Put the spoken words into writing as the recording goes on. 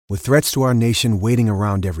With threats to our nation waiting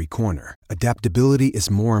around every corner, adaptability is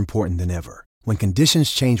more important than ever. When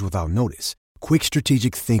conditions change without notice, quick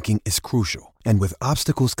strategic thinking is crucial. And with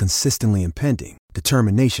obstacles consistently impending,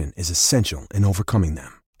 determination is essential in overcoming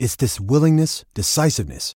them. It's this willingness,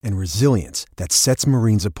 decisiveness, and resilience that sets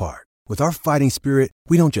Marines apart. With our fighting spirit,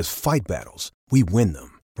 we don't just fight battles, we win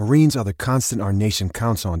them. Marines are the constant our nation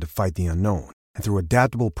counts on to fight the unknown. And through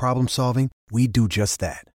adaptable problem solving, we do just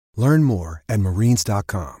that. Learn more at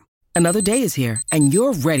marines.com. Another day is here, and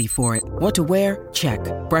you're ready for it. What to wear? Check.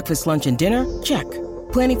 Breakfast, lunch, and dinner? Check.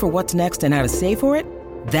 Planning for what's next and how to save for it?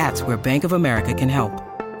 That's where Bank of America can help.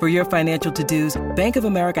 For your financial to-dos, Bank of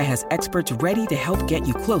America has experts ready to help get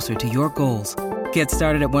you closer to your goals. Get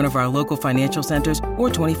started at one of our local financial centers or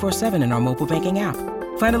 24/7 in our mobile banking app.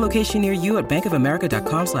 Find a location near you at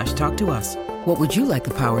bankofamerica.com/talktous. What would you like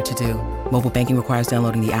the power to do? Mobile banking requires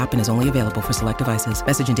downloading the app and is only available for select devices.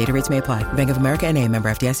 Message and data rates may apply. Bank of America N.A., member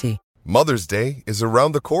FDIC. Mother's Day is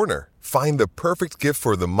around the corner. Find the perfect gift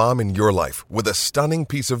for the mom in your life with a stunning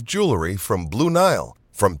piece of jewelry from Blue Nile.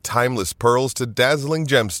 From timeless pearls to dazzling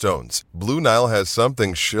gemstones, Blue Nile has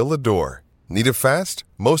something she'll adore. Need it fast?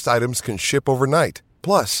 Most items can ship overnight.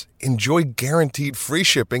 Plus, enjoy guaranteed free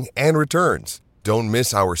shipping and returns. Don't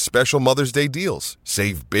miss our special Mother's Day deals.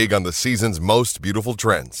 Save big on the season's most beautiful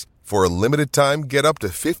trends. For a limited time, get up to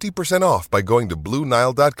 50% off by going to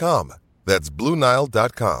BlueNile.com. That's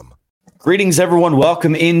BlueNile.com. Greetings, everyone.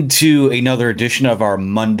 Welcome into another edition of our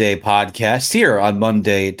Monday podcast here on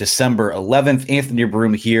Monday, December 11th. Anthony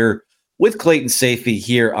Broom here with Clayton Safey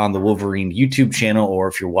here on the Wolverine YouTube channel, or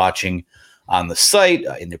if you're watching on the site,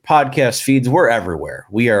 in their podcast feeds, we're everywhere.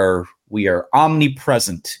 We are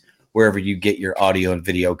omnipresent wherever you get your audio and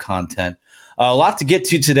video content. A lot to get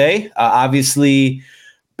to today. Obviously,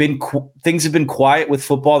 things have been quiet with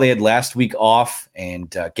football. They had last week off and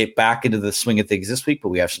get back into the swing of things this week, but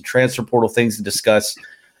we have some transfer portal things to discuss.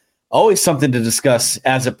 Always something to discuss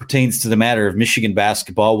as it pertains to the matter of Michigan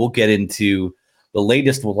basketball. We'll get into the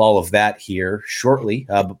latest with all of that here shortly.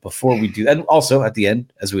 But before we do, and also at the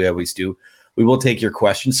end, as we always do, we will take your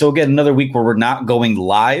questions. So again, another week where we're not going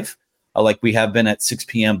live like we have been at 6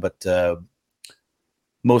 p.m., but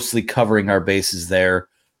mostly covering our bases there.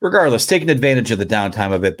 Regardless, taking advantage of the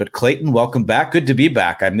downtime of it. But Clayton, welcome back. Good to be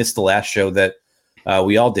back. I missed the last show that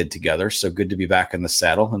we all did together, so good to be back in the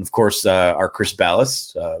saddle. And, of course, our Chris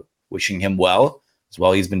Ballas, wishing him well as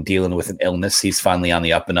well. He's been dealing with an illness. He's finally on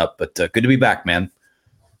the up and up, but good to be back, man.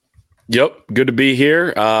 Yep, good to be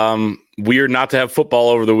here. Weird not to have football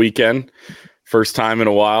over the weekend. First time in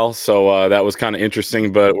a while, so that was kind of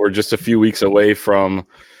interesting, but we're just a few weeks away from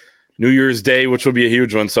New Year's Day, which will be a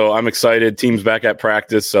huge one. So I'm excited. Team's back at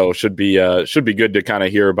practice, so should be good to kind of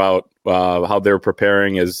hear about how they're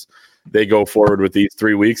preparing as they go forward with these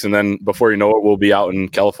 3 weeks. And then before you know it, we'll be out in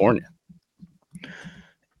California.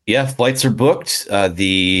 Yeah, flights are booked.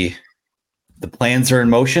 The plans are in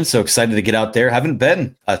motion, so excited to get out there. Haven't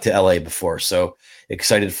been to LA before, so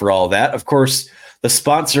excited for all that. Of course, the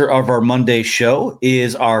sponsor of our Monday show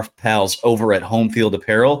is our pals over at Home Field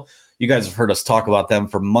Apparel. You guys have heard us talk about them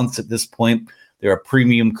for months at this point. They're a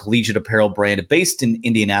premium collegiate apparel brand based in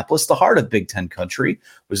Indianapolis, the heart of Big Ten country.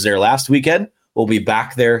 Was there last weekend. We'll be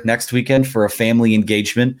back there next weekend for a family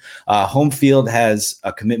engagement. Home Field has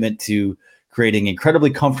a commitment to creating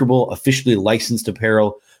incredibly comfortable, officially licensed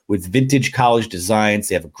apparel with vintage college designs.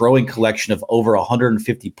 They have a growing collection of over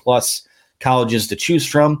 150 plus colleges to choose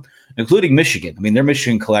from, including Michigan. I mean, their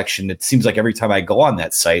Michigan collection, it seems like every time I go on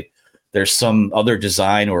that site, there's some other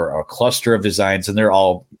design or a cluster of designs, and they're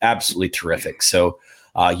all absolutely terrific. So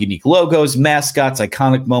unique logos, mascots,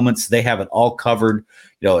 iconic moments, they have it all covered.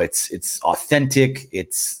 You know, it's authentic.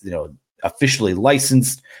 It's, you know, officially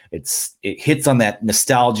licensed. It hits on that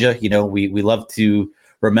nostalgia. You know, we love to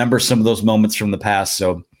remember some of those moments from the past.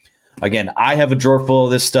 So again, I have a drawer full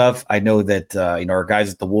of this stuff. I know that, our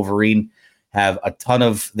guys at the Wolverine have a ton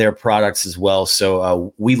of their products as well.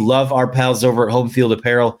 So we love our pals over at Home Field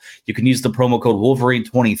Apparel. You can use the promo code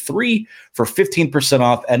Wolverine23 for 15%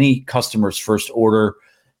 off any customer's first order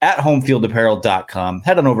at homefieldapparel.com.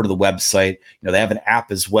 Head on over to the website. You know, they have an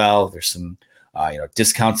app as well. There's some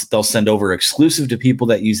discounts that they'll send over exclusive to people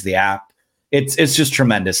that use the app. It's just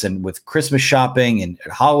tremendous. And with Christmas shopping and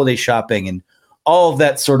holiday shopping and all of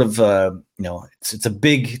that sort of, it's a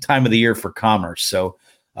big time of the year for commerce. So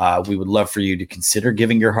we would love for you to consider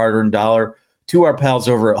giving your hard-earned dollar to our pals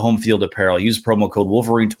over at Home Field Apparel. Use promo code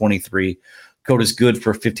Wolverine23. Code is good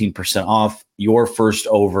for 15% off your first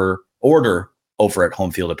order over at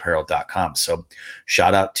homefieldapparel.com. So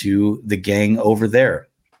shout out to the gang over there.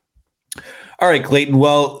 All right, Clayton.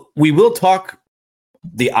 Well, we will talk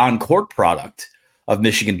the on-court product of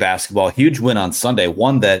Michigan basketball. Huge win on Sunday,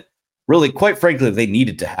 one that really, quite frankly, they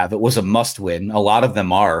needed to have. It was a must win. A lot of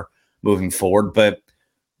them are moving forward, but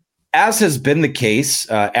as has been the case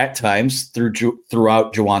at times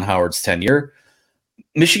throughout Juwan Howard's tenure,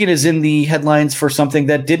 Michigan is in the headlines for something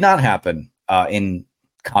that did not happen in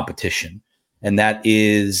competition. And that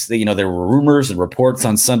is, there were rumors and reports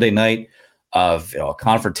on Sunday night of a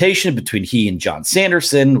confrontation between he and John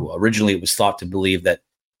Sanderson. Well, originally, it was thought to believe that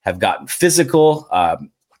have gotten physical.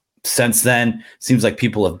 Since then, seems like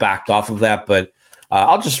people have backed off of that. But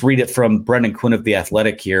I'll just read it from Brendan Quinn of The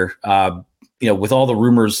Athletic here. With all the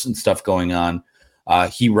rumors and stuff going on,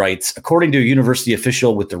 he writes, according to a university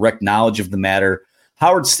official with direct knowledge of the matter,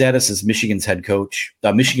 Howard's status as Michigan's head coach,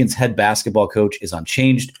 Michigan's head basketball coach, is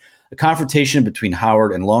unchanged. A confrontation between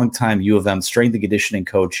Howard and longtime U of M strength and conditioning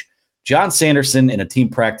coach John Sanderson in a team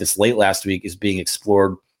practice late last week is being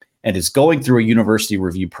explored and is going through a university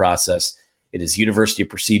review process. It is university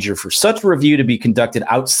procedure for such a review to be conducted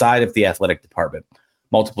outside of the athletic department.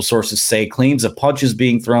 Multiple sources say claims of punches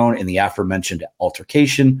being thrown in the aforementioned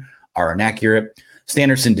altercation are inaccurate.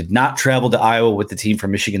 Sanderson did not travel to Iowa with the team for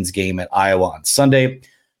Michigan's game at Iowa on Sunday.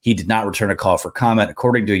 He did not return a call for comment.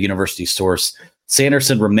 According to a university source,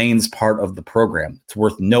 Sanderson remains part of the program. It's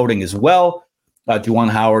worth noting as well, Juwan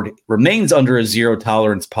Howard remains under a zero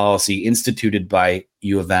tolerance policy instituted by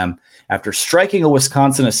U of M after striking a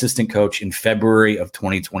Wisconsin assistant coach in February of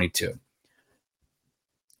 2022.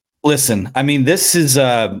 Listen, I mean, this is,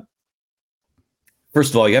 first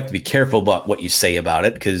of all, you have to be careful about what you say about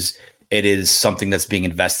it because it is something that's being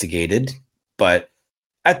investigated. But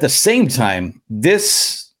at the same time,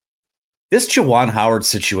 this Juwan Howard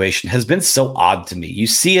situation has been so odd to me. You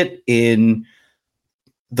see it in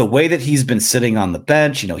the way that he's been sitting on the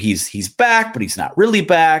bench. He's back, but he's not really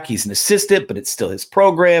back. He's an assistant, but it's still his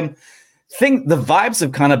program. The vibes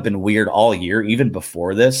have kind of been weird all year, even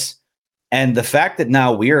before this. And the fact that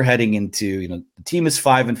now we are heading into, the team is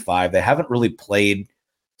 5-5. They haven't really played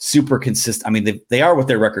super consistent. I mean, they are what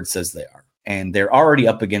their record says they are. And they're already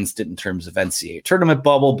up against it in terms of NCAA tournament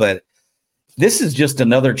bubble. But this is just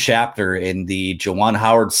another chapter in the Juwan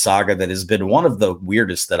Howard saga that has been one of the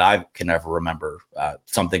weirdest that I can ever remember,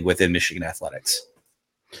 something within Michigan athletics.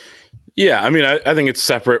 Yeah, I mean, I think it's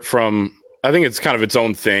separate from, I think it's kind of its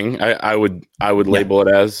own thing. I would label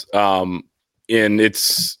it as, and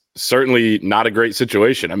it's certainly not a great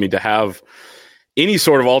situation. I mean, to have any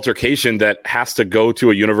sort of altercation that has to go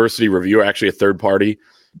to a university reviewer, actually a third party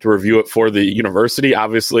to review it for the university,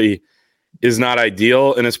 obviously is not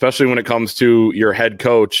ideal. And especially when it comes to your head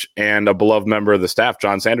coach and a beloved member of the staff,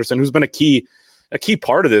 John Sanderson, who's been a key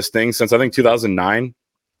part of this thing since I think 2009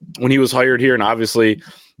 when he was hired here. And obviously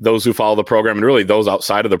those who follow the program and really those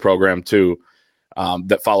outside of the program too,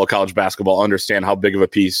 that follow college basketball understand how big of a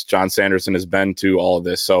piece John Sanderson has been to all of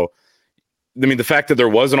this. So, I mean, the fact that there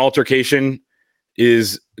was an altercation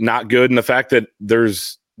is not good. And the fact that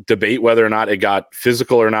there's debate whether or not it got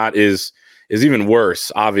physical or not is even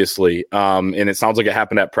worse, obviously. And it sounds like it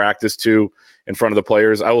happened at practice too, in front of the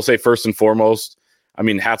players. I will say first and foremost, I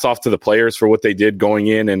mean, hats off to the players for what they did going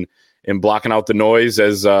in and blocking out the noise,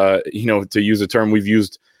 as to use a term we've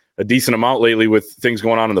used a decent amount lately with things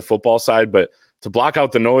going on the football side, but to block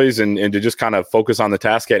out the noise and to just kind of focus on the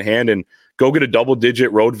task at hand and go get a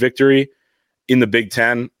double-digit road victory in the Big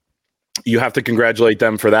Ten. You have to congratulate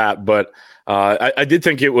them for that. But I did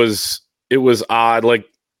think it was odd. Like,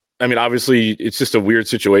 I mean, obviously it's just a weird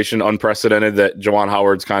situation, unprecedented that Juwan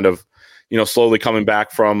Howard's kind of, slowly coming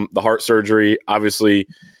back from the heart surgery. Obviously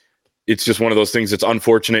it's just one of those things that's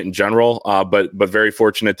unfortunate in general, but very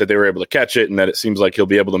fortunate that they were able to catch it and that it seems like he'll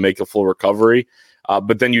be able to make a full recovery.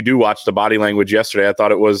 But then you do watch the body language yesterday. I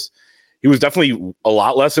thought he was definitely a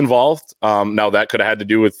lot less involved. Now that could have had to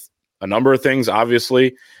do with a number of things,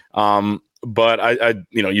 obviously. But I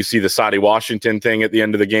you see the Sadie Washington thing at the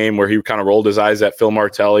end of the game where he kind of rolled his eyes at Phil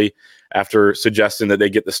Martelli after suggesting that they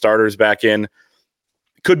get the starters back in.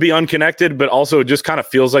 Could be unconnected, but also it just kind of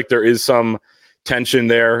feels like there is some tension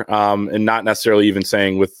there, and not necessarily even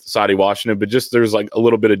saying with Sadie Washington, but just there's like a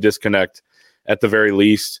little bit of disconnect at the very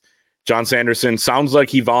least. John Sanderson sounds like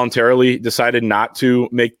he voluntarily decided not to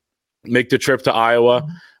make the trip to Iowa.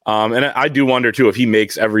 And I do wonder, too, if he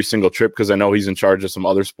makes every single trip, because I know he's in charge of some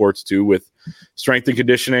other sports, too, with strength and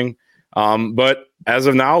conditioning. But as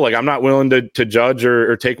of now, like, I'm not willing to judge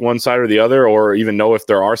or take one side or the other or even know if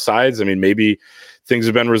there are sides. I mean, maybe things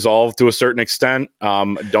have been resolved to a certain extent.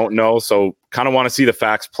 Don't know. So kind of want to see the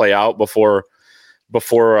facts play out before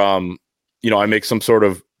I make some sort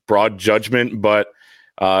of broad judgment. But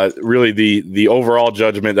really the overall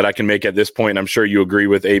judgment that I can make at this point, and I'm sure you agree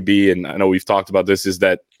with AB, and I know we've talked about this, is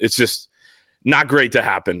that it's just not great to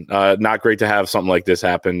happen. Not great to have something like this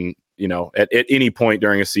happen, at any point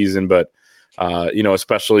during a season, but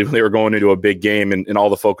especially when they were going into a big game and all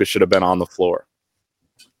the focus should have been on the floor.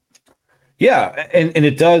 Yeah. And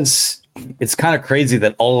it does. It's kind of crazy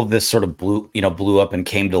that all of this sort of blew up and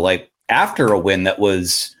came to light after a win that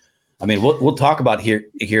was, I mean, we'll talk about here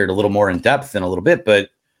a little more in depth in a little bit, but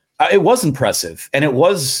it was impressive. And it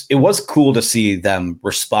was cool to see them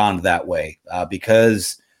respond that way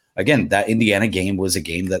because, again, that Indiana game was a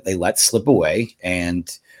game that they let slip away.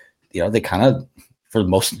 And, they kind of, for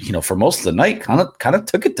most of the night, kind of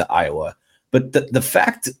took it to Iowa. But the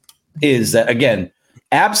fact is that, again,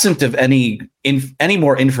 absent of any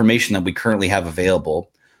more information that we currently have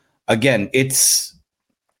available, again,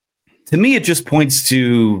 to me, it just points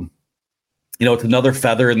to, it's another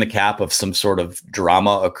feather in the cap of some sort of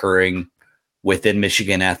drama occurring within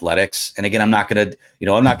Michigan athletics. And again, I'm not going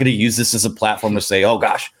to use this as a platform to say, oh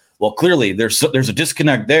gosh, well, clearly there's a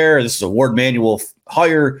disconnect there. This is a Ward Manuel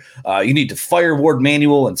hire. You need to fire Ward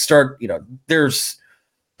Manuel and start,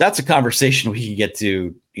 that's a conversation we can get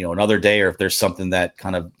to, another day, or if there's something that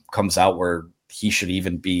kind of comes out where he should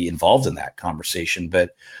even be involved in that conversation.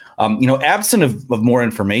 But, absent of more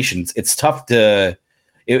information, it's tough to,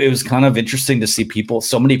 it was kind of interesting to see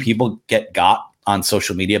so many people got on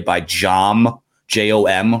social media by Jom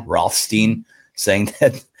Rothstein saying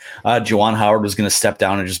that Juwan Howard was going to step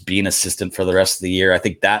down and just be an assistant for the rest of the year. I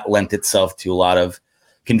think that lent itself to a lot of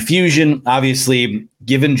confusion. Obviously,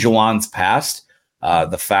 given Juwan's past,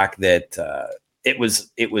 the fact that it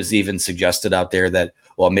was even suggested out there that,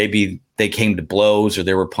 well, maybe they came to blows or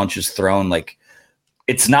there were punches thrown. Like,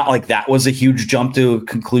 it's not like that was a huge jump to a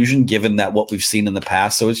conclusion, given that what we've seen in the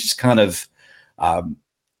past. So it's just kind of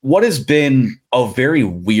what has been a very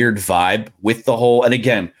weird vibe with the whole. And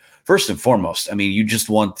again, first and foremost, I mean, you just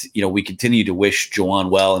want, we continue to wish Juwan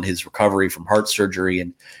well in his recovery from heart surgery.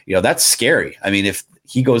 And, that's scary. I mean, if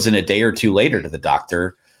he goes in a day or two later to the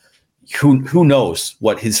doctor, who knows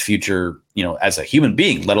what his future, as a human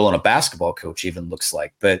being, let alone a basketball coach, even looks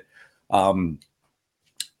like. But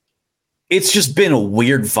it's just been a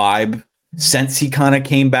weird vibe since he kind of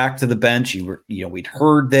came back to the bench. We'd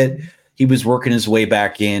heard that he was working his way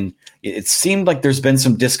back in. It seemed like there's been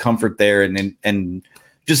some discomfort there, and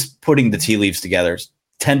just putting the tea leaves together,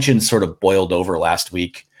 tension sort of boiled over last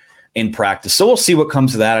week in practice. So we'll see what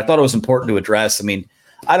comes of that. I thought it was important to address. I mean,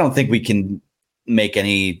 I don't think we can make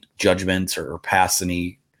any judgments or pass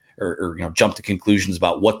any or jump to conclusions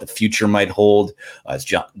about what the future might hold. Is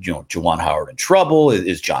Juwan Howard in trouble?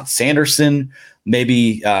 Is John Sanderson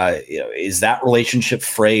maybe? Is that relationship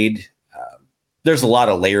frayed? There's a lot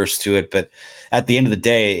of layers to it, but at the end of the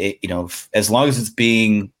day, as long as it's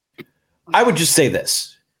being, I would just say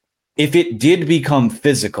this: if it did become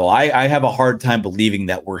physical, I have a hard time believing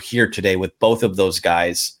that we're here today with both of those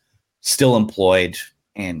guys still employed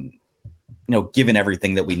and, given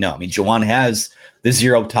everything that we know. I mean, Juwan has the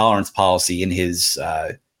zero tolerance policy in his,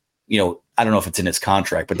 I don't know if it's in his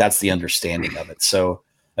contract, but that's the understanding of it. So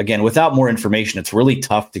again, without more information, it's really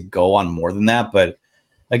tough to go on more than that. But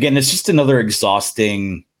again, it's just another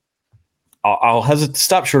exhausting, I'll hesitate to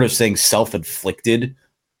stop short of saying self-inflicted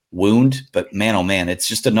wound, but man, oh man, it's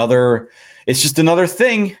just another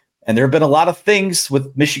thing. And there have been a lot of things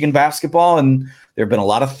with Michigan basketball, and there have been a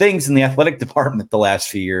lot of things in the athletic department the last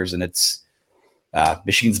few years. And it's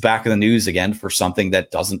Michigan's back in the news again for something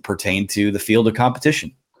that doesn't pertain to the field of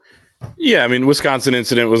competition. Yeah. I mean, Wisconsin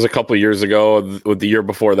incident was a couple of years ago. With the year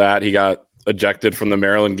before that, he got ejected from the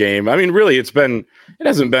Maryland game. I mean, really, it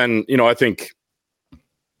hasn't been, I think,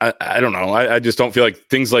 I don't know. I just don't feel like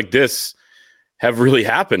things like this have really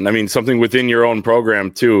happened. I mean, something within your own program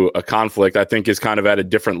too, a conflict, I think is kind of at a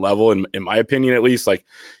different level in my opinion, at least. Like,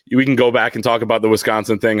 we can go back and talk about the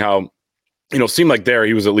Wisconsin thing, how, seemed like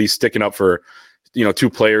he was at least sticking up for, two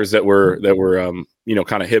players that were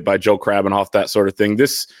kind of hit by Joe Krabbenhoff, that sort of thing.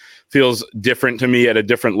 This feels different to me at a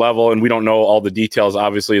different level, and we don't know all the details,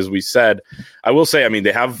 obviously, as we said. I will say, I mean,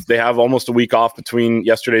 they have almost a week off between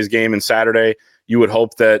yesterday's game and Saturday. You would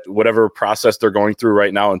hope that whatever process they're going through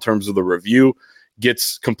right now in terms of the review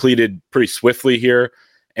gets completed pretty swiftly here,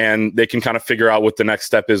 and they can kind of figure out what the next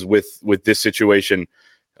step is with this situation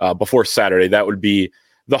before Saturday. That would be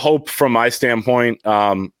the hope from my standpoint.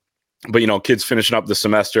 But, kids finishing up the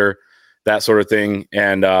semester, that sort of thing.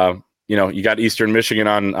 And, you got Eastern Michigan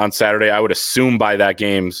on Saturday. I would assume by that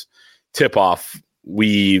game's tip-off,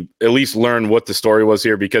 we at least learn what the story was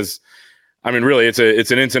here, because, I mean, really, it's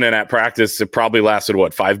an incident at practice. It probably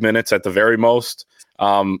lasted, 5 minutes at the very most.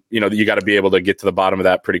 You got to be able to get to the bottom of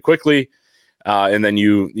that pretty quickly. And then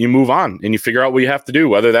you move on and you figure out what you have to do,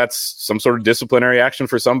 whether that's some sort of disciplinary action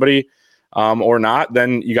for somebody, or not,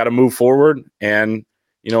 then you got to move forward. And,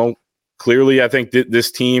 clearly I think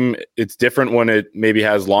this team, it's different when it maybe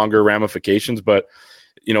has longer ramifications, but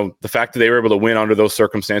the fact that they were able to win under those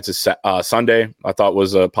circumstances Sunday, I thought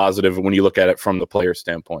was a positive when you look at it from the player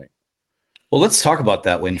standpoint. Well, let's talk about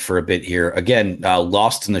that win for a bit here. Again,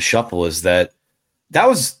 lost in the shuffle is that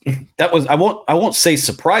was I won't say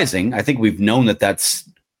surprising. I think we've known that that's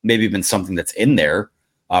maybe been something that's in there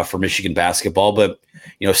for Michigan basketball, but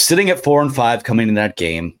sitting at 4-5 coming in that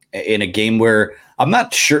game, in a game where I'm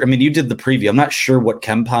not sure. I mean, you did the preview. I'm not sure what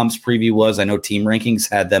KenPom's preview was. I know Team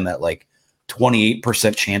Rankings had them at like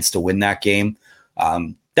 28% chance to win that game.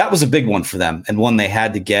 That was a big one for them, and one they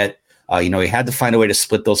had to get. He had to find a way to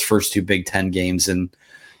split those first two Big Ten games, and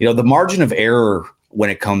the margin of error when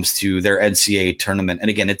it comes to their NCAA tournament. And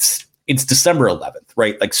again, it's December 11th,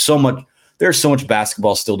 right? Like there's so much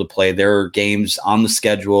basketball still to play. There are games on the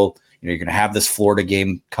schedule. You're going to have this Florida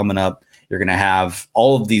game coming up. You're going to have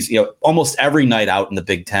all of these. Almost every night out in the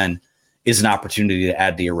Big Ten is an opportunity to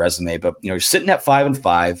add to your resume. But you're sitting at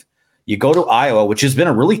 5-5. You go to Iowa, which has been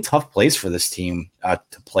a really tough place for this team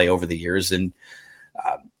to play over the years, and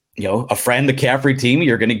a Fran McCaffrey team,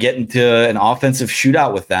 you're going to get into an offensive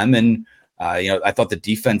shootout with them. And, I thought the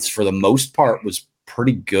defense for the most part was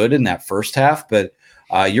pretty good in that first half, but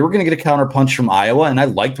you were going to get a counterpunch from Iowa. And I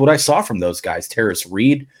liked what I saw from those guys. Terrace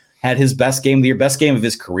Reed had his best game of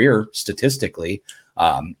his career statistically.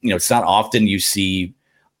 It's not often you see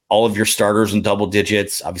all of your starters in double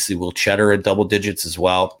digits. Obviously, Will Cheddar at double digits as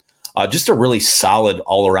well. Just a really solid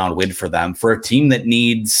all-around win for them, for a team that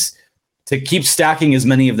needs to keep stacking as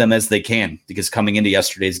many of them as they can, because coming into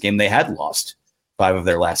yesterday's game, they had lost 5 of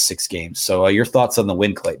their last 6 games. So your thoughts on the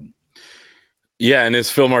win, Clayton? Yeah, and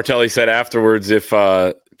as Phil Martelli said afterwards, if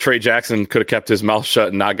Trey Jackson could have kept his mouth shut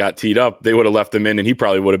and not got teed up, they would have left him in, and he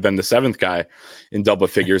probably would have been the 7th guy in double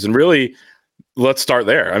figures. And really, let's start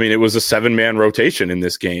there. I mean, it was a 7-man rotation in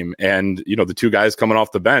this game, and the 2 guys coming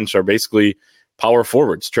off the bench are basically power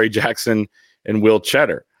forwards, Trey Jackson and Will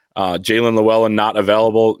Cheddar. Jalen Llewellyn not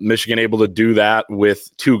available. Michigan able to do that with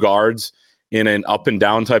 2 guards in an up and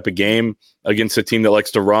down type of game against a team that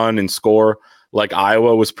likes to run and score like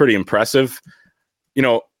Iowa was pretty impressive.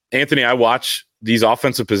 Anthony, I watch these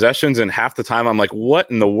offensive possessions, and half the time I'm like, what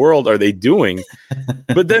in the world are they doing?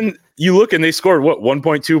 But then you look and they scored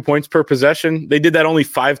 1.2 points per possession. They did that only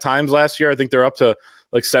 5 times last year. I think they're up to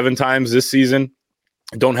like 7 times this season.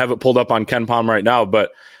 I don't have it pulled up on KenPom right now,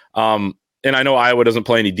 but and I know Iowa doesn't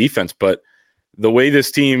play any defense, but the way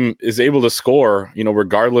this team is able to score,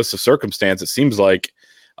 regardless of circumstance, it seems like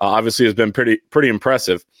obviously has been pretty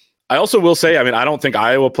impressive. I also will say, I don't think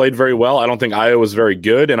Iowa played very well. I don't think Iowa was very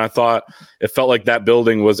good. And I thought it felt like that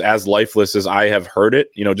building was as lifeless as I have heard it,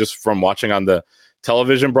 just from watching on the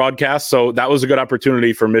television broadcast. So that was a good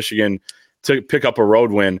opportunity for Michigan to pick up a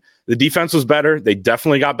road win. The defense was better. They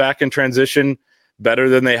definitely got back in transition better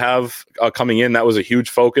than they have coming in. That was a huge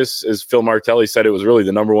focus. As Phil Martelli said, it was really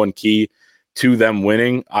the number one key to them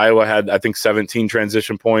winning. Iowa had, I think, 17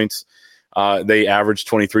 transition points. They averaged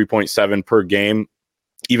 23.7 per game,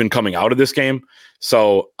 even coming out of this game.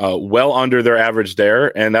 So well under their average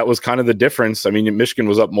there. And that was kind of the difference. Michigan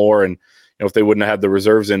was up more, and if they wouldn't have had the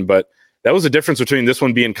reserves in, but that was the difference between this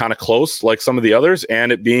one being kind of close, like some of the others,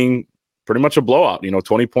 and it being pretty much a blowout,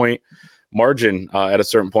 20-point margin at a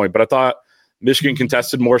certain point. But I thought Michigan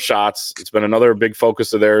contested more shots. It's been another big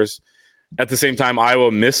focus of theirs. At the same time,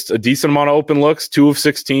 Iowa missed a decent amount of open looks, 2 of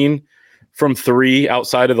 16 from 3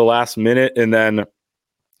 outside of the last minute. And then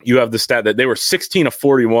you have the stat that they were 16 of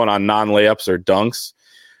 41 on non-layups or dunks.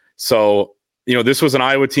 So, this was an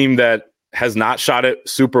Iowa team that has not shot it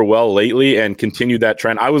super well lately and continued that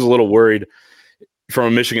trend. I was a little worried from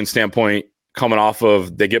a Michigan standpoint coming off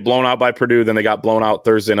of, they get blown out by Purdue, then they got blown out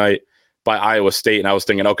Thursday night by Iowa State. And I was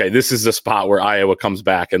thinking, okay, this is the spot where Iowa comes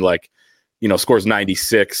back and scores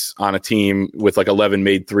 96 on a team with 11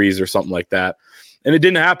 made threes or something like that. And it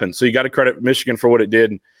didn't happen. So you got to credit Michigan for what it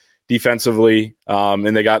did defensively.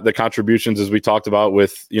 And they got the contributions, as we talked about,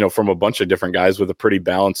 with, from a bunch of different guys with a pretty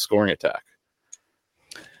balanced scoring attack.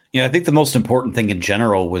 I think the most important thing in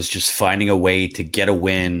general was just finding a way to get a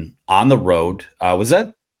win on the road. That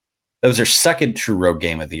was their second true road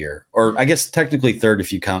game of the year, or I guess technically third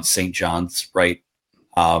if you count St. John's, right?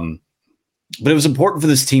 But it was important for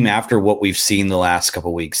this team after what we've seen the last couple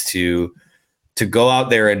of weeks to go out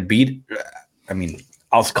there and beat.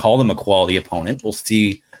 I'll call them a quality opponent. We'll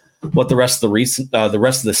see what the rest of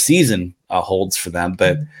the season holds for them.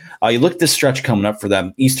 But you look at this stretch coming up for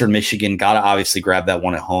them. Eastern Michigan got to obviously grab that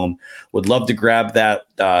one at home. Would love to grab that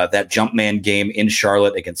Jumpman game in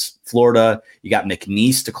Charlotte against Florida. You got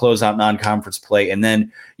McNeese to close out non-conference play, and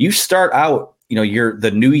then you start out.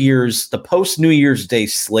 The post New Year's Day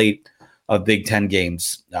slate of Big Ten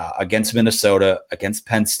games against Minnesota, against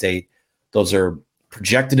Penn State. Those are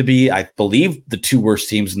projected to be, I believe, the two worst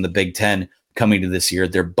teams in the Big Ten coming to this year.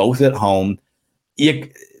 They're both at home.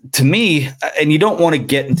 To me, and you don't want to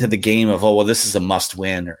get into the game of, this is a must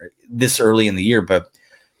win or this early in the year, but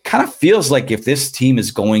kind of feels like if this team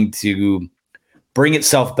is going to bring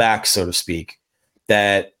itself back, so to speak,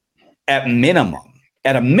 that at a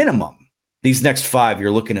minimum, these next 5,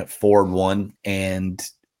 you're looking at 4-1. And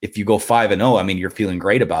if you go 5-0, I mean, you're feeling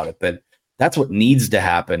great about it, but that's what needs to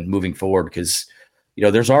happen moving forward. Because,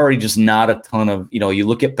 there's already just not a ton of, you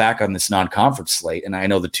look at back on this non-conference slate, and I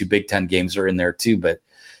know the 2 Big Ten games are in there too, but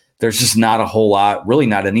there's just not a whole lot, really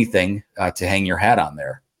not anything to hang your hat on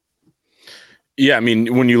there. Yeah, I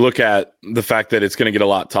mean, when you look at the fact that it's going to get a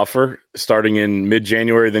lot tougher starting in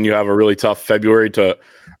mid-January, then you have a really tough February to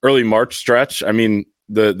early March stretch. I mean,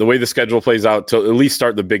 the way the schedule plays out to at least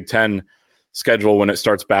start the Big Ten schedule when it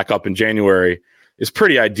starts back up in January is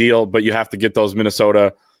pretty ideal, but you have to get those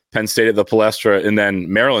Minnesota, Penn State at the Palestra, and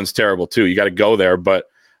then Maryland's terrible too. You got to go there, but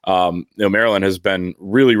Maryland has been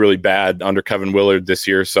really, really bad under Kevin Willard this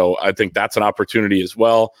year. So I think that's an opportunity as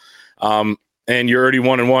well. And you're already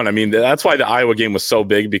 1-1. I mean, that's why the Iowa game was so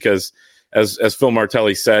big, because as Phil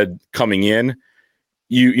Martelli said, coming in,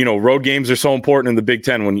 road games are so important in the Big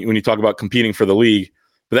Ten when you talk about competing for the league,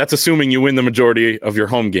 but that's assuming you win the majority of your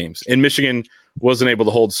home games. And Michigan wasn't able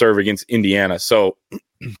to hold serve against Indiana. So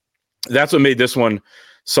that's what made this one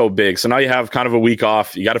so big. So now you have kind of a week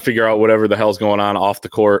off. You got to figure out whatever the hell's going on off the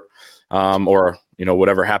court, or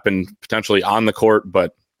whatever happened potentially on the court,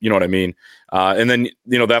 but you know what I mean. And then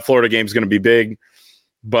that Florida game is going to be big,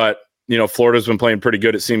 but Florida's been playing pretty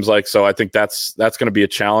good, it seems like. So I think that's going to be a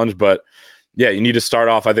challenge. But yeah, you need to start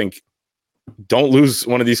off. I think don't lose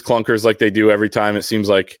one of these clunkers like they do every time. It seems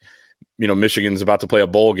like Michigan's about to play a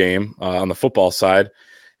bowl game on the football side,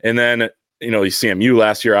 and then CMU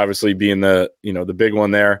last year obviously being the big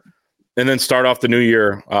one there, and then start off the new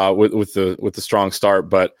year with the strong start.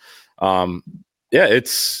 But yeah,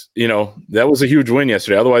 it's that was a huge win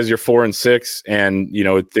yesterday. Otherwise, you're 4-6,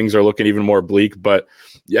 and things are looking even more bleak. But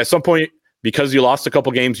yeah, at some point, because you lost a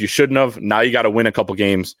couple games you shouldn't have, now you got to win a couple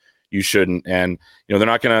games you shouldn't. And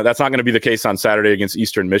that's not gonna be the case on Saturday against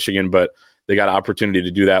Eastern Michigan, but they got an opportunity to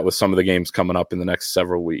do that with some of the games coming up in the next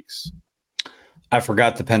several weeks. I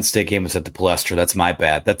forgot the Penn State game was at the Palestra. That's my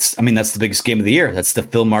bad. That's the biggest game of the year. That's the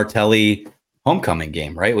Phil Martelli homecoming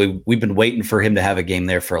game, right? We've been waiting for him to have a game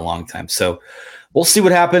there for a long time. So we'll see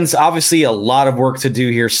what happens. Obviously, a lot of work to do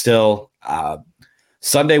here still.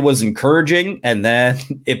 Sunday was encouraging, and then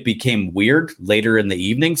it became weird later in the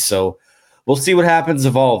evening. So we'll see what happens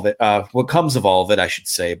of all of it. What comes of all of it, I should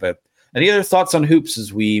say. But any other thoughts on hoops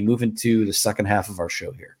as we move into the second half of our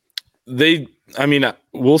show here?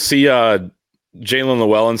 We'll see. Jalen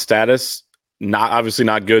Llewellyn's status, obviously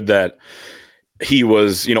not good that he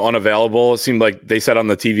was, unavailable. It seemed like they said on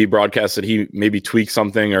the TV broadcast that he maybe tweaked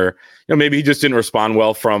something, or, maybe he just didn't respond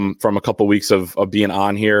well from a couple weeks of being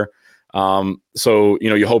on here. So,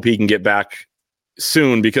 you hope he can get back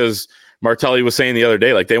soon, because Martelli was saying the other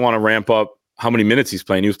day, like they want to ramp up how many minutes he's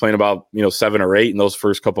playing. He was playing about, 7 or 8 in those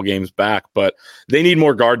first couple games back, but they need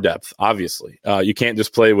more guard depth. Obviously, you can't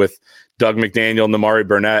just play with Doug McDaniel, Namari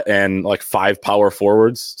Burnett, and like 5 power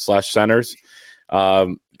forwards / centers.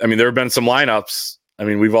 There have been some lineups.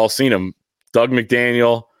 We've all seen them. Doug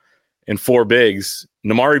McDaniel and 4 bigs.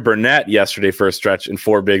 Namari Burnett yesterday for a stretch in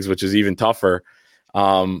 4 bigs, which is even tougher.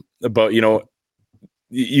 But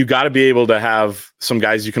you got to be able to have some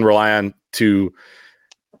guys you can rely on to,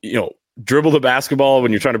 dribble the basketball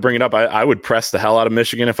when you're trying to bring it up. I would press the hell out of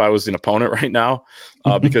Michigan if I was an opponent right now,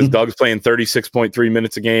 because Doug's playing 36.3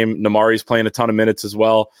 minutes a game. Namari's playing a ton of minutes as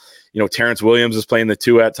well. Terrence Williams is playing the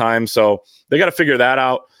 2 at times. So they got to figure that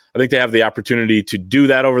out. I think they have the opportunity to do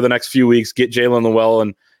that over the next few weeks, get Jalen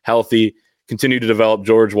Llewellyn healthy, continue to develop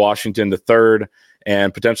George Washington III,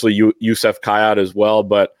 and potentially Yusef Kayat as well.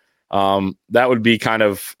 But that would be kind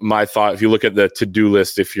of my thought. If you look at the to-do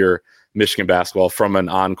list, if you're Michigan basketball from an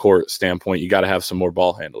on-court standpoint, you got to have some more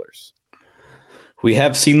ball handlers. We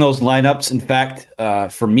have seen those lineups. In fact,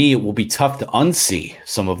 for me, it will be tough to unsee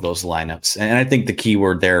some of those lineups. And I think the key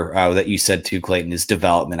word there that you said too, Clayton, is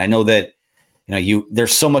development. I know that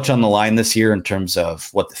there's so much on the line this year in terms of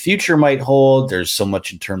what the future might hold. There's so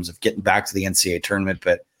much in terms of getting back to the NCAA tournament,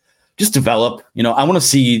 but just develop. I want to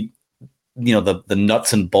see, the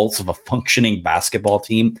nuts and bolts of a functioning basketball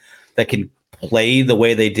team that can play the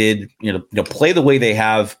way they did, play the way they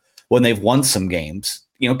have when they've won some games,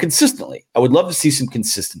 consistently. I would love to see some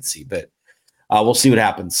consistency, but we'll see what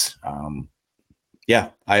happens. I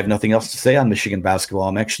have nothing else to say on Michigan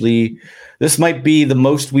basketball. This might be the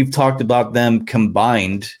most we've talked about them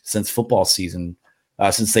combined since football season,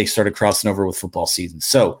 since they started crossing over with football season.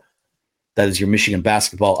 So that is your Michigan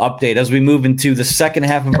basketball update. As we move into the second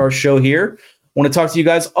half of our show here, I want to talk to you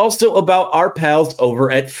guys also about our pals over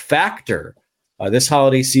at Factor. This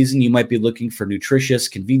holiday season, you might be looking for nutritious,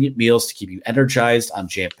 convenient meals to keep you energized on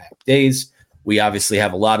jam-packed days. We obviously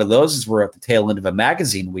have a lot of those as we're at the tail end of a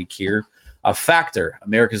magazine week here. Factor,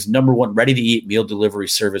 America's #1 ready-to-eat meal delivery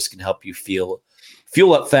service, can help you fuel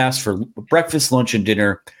up fast for breakfast, lunch, and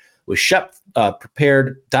dinner with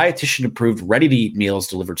chef-prepared, dietitian-approved, ready-to-eat meals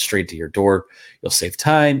delivered straight to your door. You'll save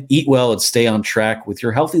time, eat well, and stay on track with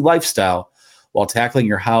your healthy lifestyle while tackling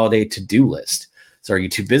your holiday to-do list. So are you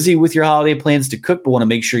too busy with your holiday plans to cook but want to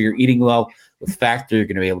make sure you're eating well? With Factor, you're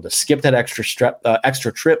going to be able to skip that extra trip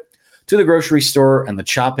to the grocery store and the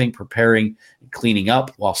chopping, preparing, and cleaning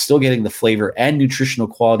up while still getting the flavor and nutritional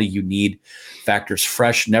quality you need. Factor's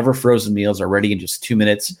fresh, never frozen meals are ready in just 2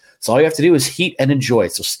 minutes. So all you have to do is heat and enjoy.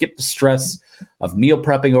 So skip the stress of meal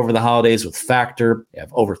prepping over the holidays with Factor. You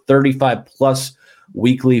have over 35 plus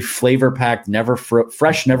weekly flavor-packed,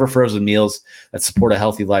 fresh, never frozen meals that support a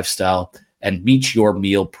healthy lifestyle and meet your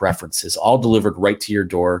meal preferences, all delivered right to your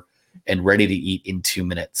door and ready to eat in 2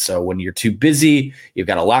 minutes. So when you're too busy, you've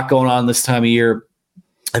got a lot going on this time of year.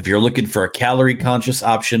 If you're looking for a calorie-conscious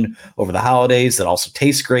option over the holidays that also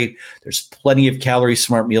tastes great, there's plenty of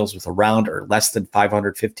calorie-smart meals with around or less than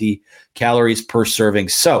 550 calories per serving.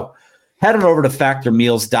 So head on over to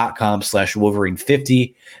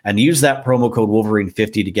factormeals.com/Wolverine50 and use that promo code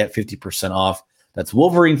Wolverine50 to get 50% off. That's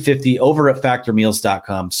Wolverine50 over at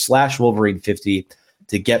factormeals.com/Wolverine50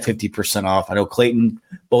 to get 50% off. I know, Clayton,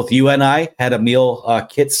 both you and I had a meal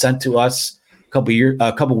kit sent to us a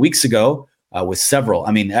couple weeks ago with several.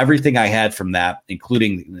 I mean, everything I had from that,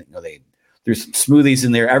 including, they threw some smoothies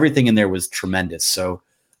in there. Everything in there was tremendous. So,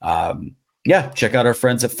 check out our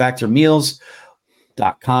friends at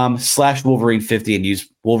factormeals.com/Wolverine50 and use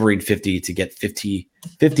Wolverine50 to get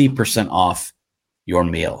 50% off your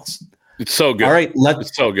meals. It's so good. All right.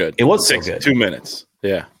 It's so good. It was so good. 2 minutes.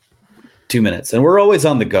 Yeah. 2 minutes. And we're always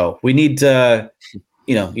on the go. We need to,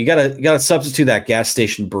 you gotta substitute that gas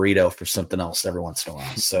station burrito for something else every once in a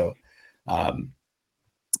while. So,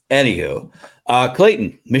 anywho,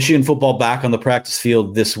 Clayton, Michigan football back on the practice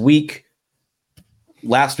field this week.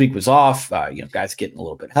 Last week was off. Guys getting a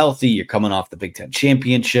little bit healthy. You're coming off the Big Ten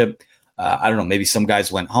championship. I don't know. Maybe some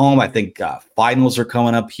guys went home. I think finals are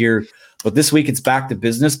coming up here. But this week it's back to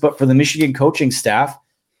business. But for the Michigan coaching staff,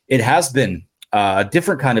 it has been a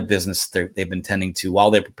different kind of business they've been tending to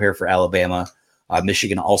while they prepare for Alabama.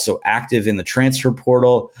 Michigan also active in the transfer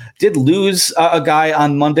portal. Did lose a guy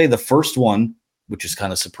on Monday, the first one, which is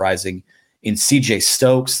kind of surprising, in C.J.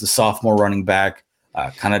 Stokes, the sophomore running back.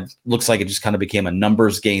 Kind of looks like it just kind of became a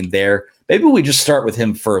numbers game there. Maybe we just start with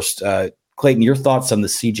him first. Clayton, your thoughts on the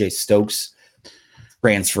C.J. Stokes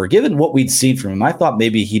transfer? Given what we'd seen from him, I thought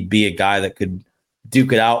maybe he'd be a guy that could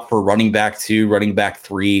duke it out for running back 2, running back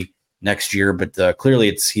 3 next year, but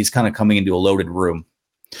clearly he's kind of coming into a loaded room.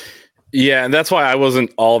 Yeah, and that's why I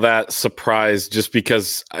wasn't all that surprised, just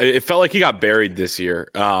because it felt like he got buried this year.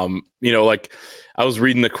 Like I was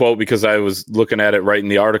reading the quote because I was looking at it right in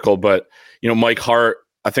the article, but Mike Hart,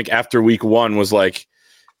 I think after week 1 was like,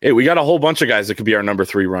 hey, we got a whole bunch of guys that could be our number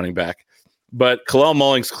 3 running back. But Kalel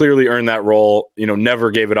Mullings clearly earned that role,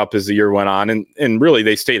 never gave it up as the year went on. And really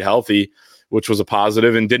they stayed healthy, which was a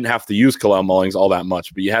positive, and didn't have to use Kalel Mullings all that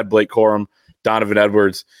much. But you had Blake Corum, Donovan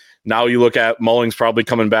Edwards. Now you look at Mullings probably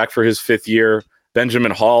coming back for his 5th year.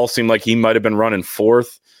 Benjamin Hall seemed like he might have been running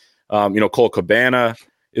 4th. Cole Cabana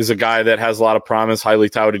is a guy that has a lot of promise, highly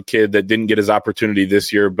touted kid that didn't get his opportunity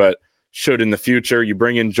this year, but should in the future. You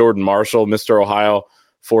bring in Jordan Marshall, Mr. Ohio,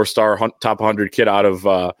 4-star top 100 kid out of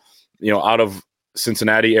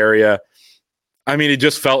Cincinnati area. I mean, it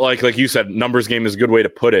just felt like you said, numbers game is a good way to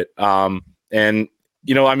put it. That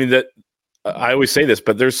I always say this,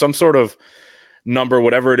 but there's some sort of number,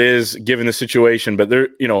 whatever it is, given the situation, but there,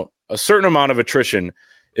 a certain amount of attrition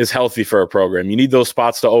is healthy for a program. You need those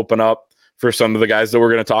spots to open up for some of the guys that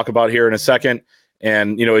we're going to talk about here in a second.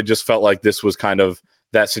 And, it just felt like this was kind of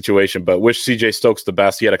that situation, but wish CJ Stokes the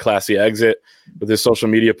best. He had a classy exit with his social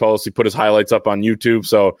media posts. He put his highlights up on YouTube.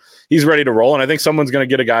 So he's ready to roll. And I think someone's going to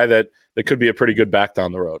get a guy that could be a pretty good back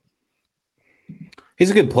down the road. He's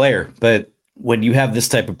a good player, but when you have this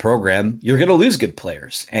type of program, you're going to lose good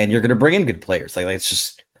players and you're going to bring in good players. Like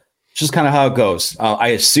it's just kind of how it goes. I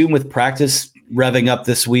assume with practice revving up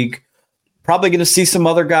this week, probably going to see some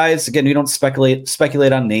other guys. Again, we don't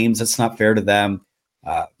speculate on names. That's not fair to them.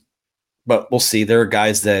 But we'll see. There are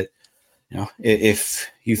guys that, if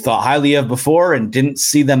you thought highly of before and didn't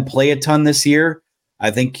see them play a ton this year,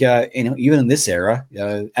 I think, even in this era,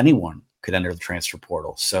 anyone could enter the transfer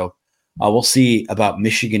portal. So we'll see about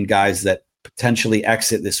Michigan guys that potentially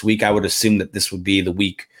exit this week. I would assume that this would be the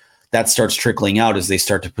week that starts trickling out as they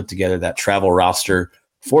start to put together that travel roster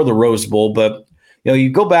for the Rose Bowl. But, you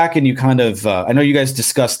go back and you kind of, I know you guys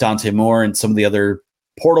discussed Dante Moore and some of the other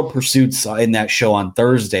portal pursuits in that show on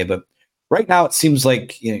Thursday, but right now it seems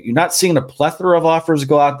like you're not seeing a plethora of offers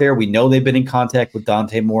go out there. We know they've been in contact with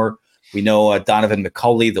Dante Moore. We know Donovan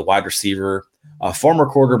McCulley, the wide receiver, former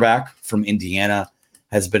quarterback from Indiana,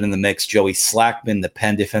 has been in the mix. Joey Slackman, the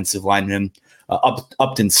Penn defensive lineman.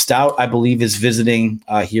 Upton Stout, I believe, is visiting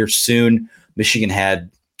here soon. Michigan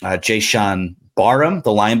had Jayshawn Barham,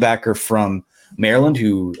 the linebacker from Maryland,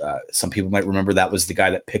 who some people might remember that was the guy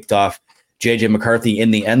that picked off J.J. McCarthy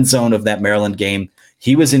in the end zone of that Maryland game.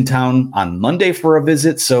 He was in town on Monday for a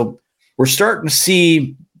visit. So we're starting to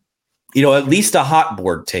see, at least a hot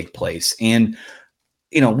board take place. And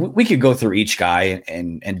we could go through each guy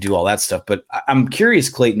and do all that stuff, but I'm curious,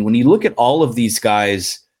 Clayton, when you look at all of these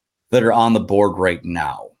guys that are on the board right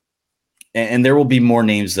now, and there will be more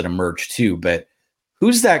names that emerge too, but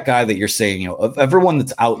who's that guy that you're saying, of everyone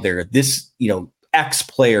that's out there, this, X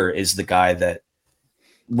player is the guy that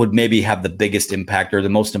would maybe have the biggest impact or the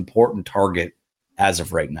most important target as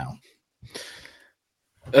of right now?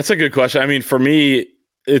 That's a good question. I mean, for me,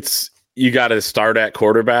 you got to start at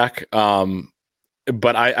quarterback.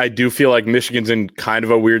 But I do feel like Michigan's in kind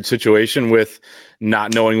of a weird situation with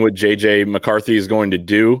not knowing what J.J. McCarthy is going to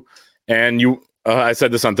do. And I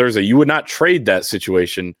said this on Thursday, you would not trade that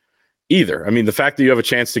situation either. I mean, the fact that you have a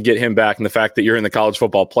chance to get him back and the fact that you're in the college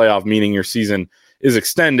football playoff, meaning your season is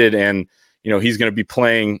extended and, he's going to be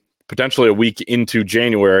playing potentially a week into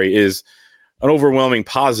January is an overwhelming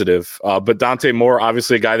positive. But Dante Moore,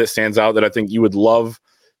 obviously a guy that stands out that I think you would love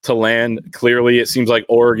to land. Clearly, it seems like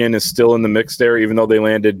Oregon is still in the mix there, even though they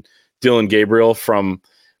landed Dylan Gabriel from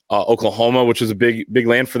Oklahoma, which is a big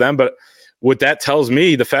land for them. But what that tells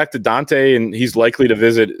me, the fact that Dante, and he's likely to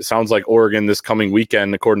visit, sounds like Oregon this coming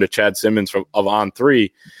weekend, according to Chad Simmons of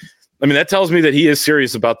On3. I mean, that tells me that he is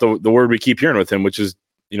serious about the word we keep hearing with him, which is,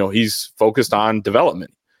 he's focused on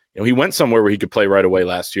development. He went somewhere where he could play right away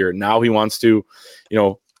last year. Now he wants to,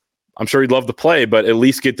 I'm sure he'd love to play, but at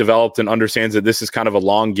least get developed and understands that this is kind of a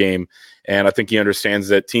long game. And I think he understands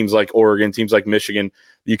that teams like Oregon, teams like Michigan,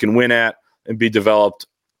 you can win at and be developed,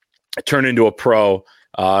 turn into a pro,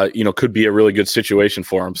 could be a really good situation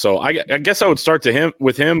for him. So I guess I would start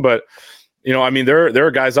with him, but I mean, there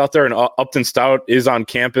are guys out there, and Upton Stout is on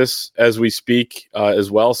campus as we speak as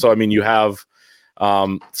well. So, I mean, you have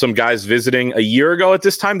some guys visiting. A year ago at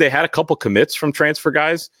this time, they had a couple commits from transfer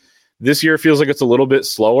guys. This year feels like it's a little bit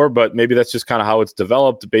slower, but maybe that's just kind of how it's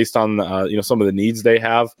developed based on some of the needs they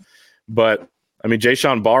have. But I mean,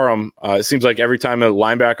 Jayshawn Barham, it seems like every time a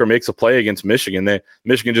linebacker makes a play against Michigan,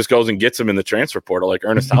 Michigan just goes and gets him in the transfer portal, like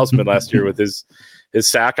Ernest Hausman last year with his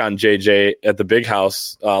sack on JJ at the Big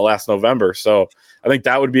House last November. So I think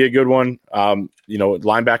that would be a good one.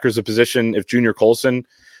 Linebacker's a position. If Junior Colson,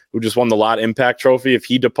 who just won the Lott Impact Trophy, if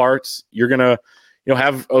he departs, you're gonna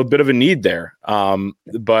have a bit of a need there.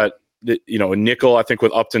 But nickel, I think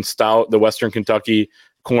with Upton Stout, the Western Kentucky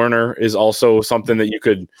corner, is also something that you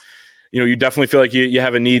could. You definitely feel like you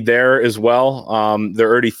have a need there as well. They're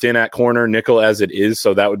already thin at corner, nickel as it is,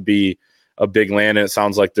 so that would be a big land. And it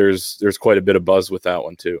sounds like there's quite a bit of buzz with that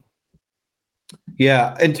one too.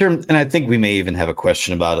 Yeah, and I think we may even have a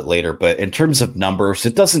question about it later. But in terms of numbers,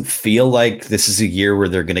 it doesn't feel like this is a year where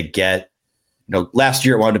they're going to get. Last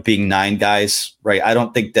year it wound up being 9 guys, right?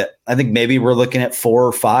 I think maybe we're looking at 4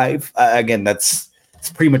 or 5. Again, it's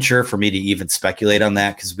premature for me to even speculate on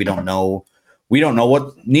that because we don't know. We don't know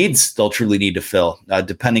what needs they'll truly need to fill,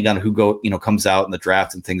 depending on who comes out in the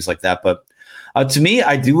draft and things like that. But to me,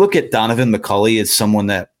 I do look at Donovan McCulley as someone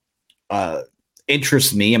that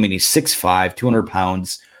interests me. I mean, he's 6'5", 200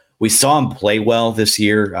 pounds. We saw him play well this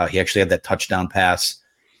year. He actually had that touchdown pass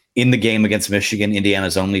in the game against Michigan,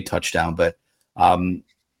 Indiana's only touchdown. But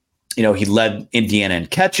he led Indiana in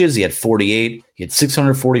catches. He had 48. He had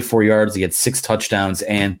 644 yards. He had 6 touchdowns.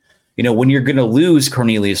 And when you're going to lose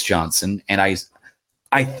Cornelius Johnson, and I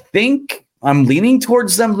think I'm leaning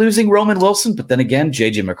towards them losing Roman Wilson, but then again,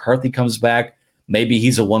 J.J. McCarthy comes back. Maybe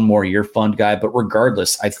he's a one more year fund guy, but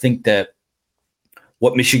regardless, I think that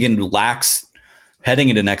what Michigan lacks heading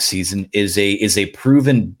into next season is a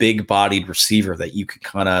proven big-bodied receiver that you can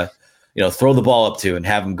kind of, throw the ball up to and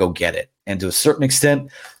have him go get it. And to a certain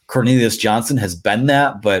extent, Cornelius Johnson has been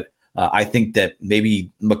that, but I think that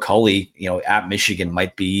maybe McCulley, at Michigan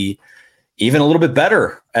might be even a little bit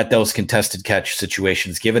better at those contested catch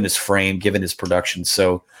situations, given his frame, given his production.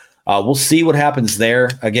 So we'll see what happens there.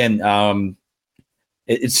 Again,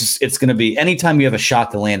 it's going to be anytime you have a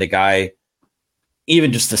shot to land a guy,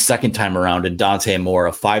 even just the second time around, and Dante Moore,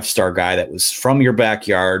 a 5-star guy that was from your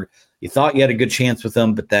backyard, you thought you had a good chance with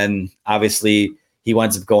him, but then obviously he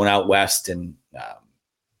winds up going out west and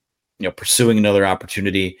pursuing another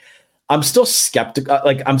opportunity. I'm still skeptical.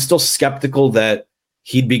 I'm still skeptical that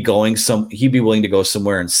he'd be willing to go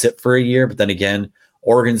somewhere and sit for a year. But then again,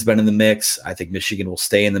 Oregon's been in the mix. I think Michigan will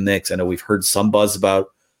stay in the mix. I know we've heard some buzz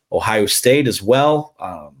about Ohio State as well,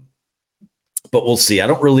 but we'll see.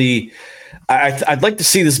 I'd like to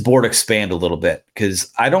see this board expand a little bit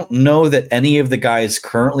because I don't know that any of the guys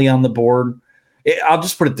currently on the board. I'll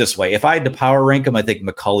just put it this way: if I had to power rank them, I think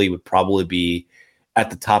McCulley would probably be at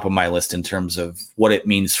the top of my list in terms of what it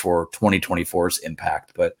means for 2024's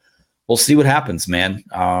impact. But we'll see what happens, man.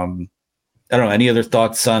 I don't know. Any other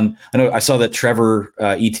thoughts on? I know I saw that Trevor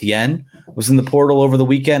Etienne was in the portal over the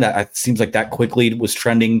weekend. It seems like that quickly was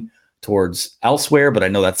trending towards elsewhere, but I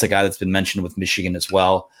know that's a guy that's been mentioned with Michigan as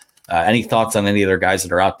well. Any thoughts on any other guys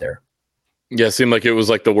that are out there? Yeah, it seemed like it was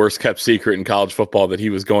like the worst kept secret in college football that he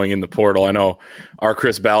was going in the portal. I know our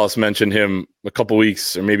Chris Ballas mentioned him a couple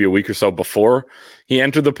weeks or maybe a week or so before he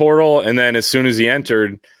entered the portal. And then as soon as he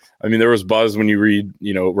entered, I mean, there was buzz when you read,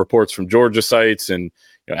 reports from Georgia sites and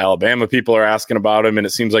Alabama people are asking about him. And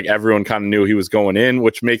it seems like everyone kind of knew he was going in,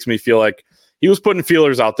 which makes me feel like he was putting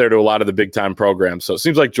feelers out there to a lot of the big time programs. So it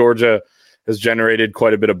seems like Georgia has generated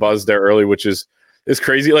quite a bit of buzz there early, which is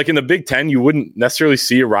crazy. Like in the Big Ten, you wouldn't necessarily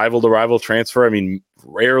see a rival to rival transfer. I mean,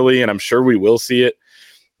 rarely, and I'm sure we will see it,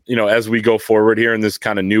 as we go forward here in this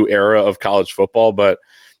kind of new era of college football. But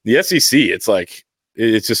the SEC,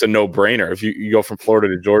 it's just a no brainer. If you go from Florida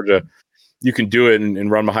to Georgia, you can do it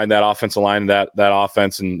and run behind that offensive line, that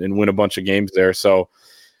offense and win a bunch of games there. So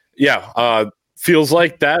yeah, feels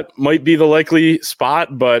like that might be the likely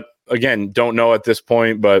spot, but again, don't know at this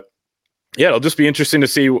point, but yeah, it'll just be interesting to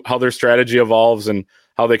see how their strategy evolves and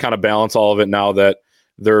how they kind of balance all of it now that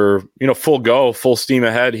they're, full steam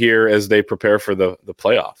ahead here as they prepare for the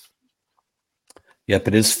playoff. Yep,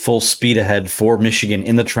 it is full speed ahead for Michigan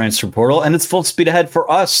in the transfer portal, and it's full speed ahead for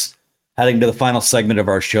us heading to the final segment of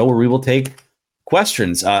our show where we will take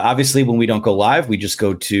questions. Obviously, when we don't go live, we just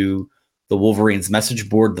go to the Wolverines message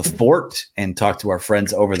board, the Fort, and talk to our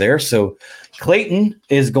friends over there. So Clayton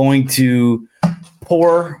is going to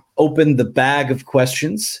open the bag of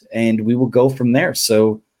questions, and we will go from there.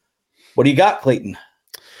 So what do you got, Clayton?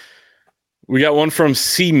 We got one from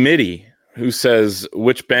C. Mitty, who says,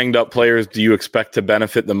 which banged up players do you expect to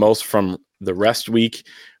benefit the most from the rest week?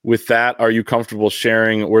 With that, are you comfortable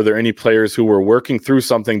sharing? Were there any players who were working through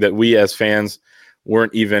something that we as fans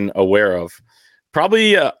weren't even aware of?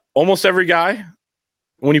 Probably almost every guy,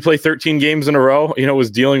 when you play 13 games in a row,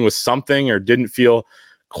 was dealing with something or didn't feel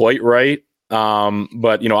quite right.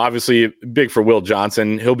 But, obviously big for Will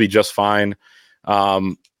Johnson. He'll be just fine.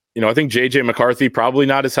 I think JJ McCarthy probably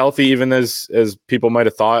not as healthy even as people might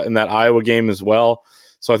have thought in that Iowa game as well.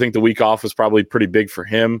 So I think the week off was probably pretty big for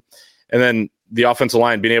him. And then the offensive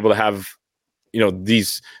line being able to have,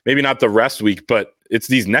 these, maybe not the rest week, but it's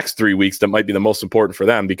these next 3 weeks that might be the most important for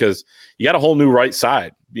them because you got a whole new right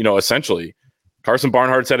side, essentially. Carson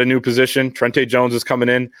Barnhart's at a new position. Trente Jones is coming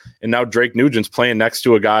in, and now Drake Nugent's playing next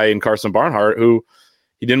to a guy in Carson Barnhart who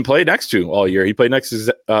he didn't play next to all year. He played next to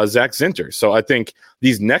Zach Zinter. So I think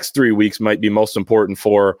these next 3 weeks might be most important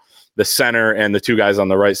for the center and the two guys on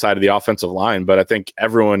the right side of the offensive line. But I think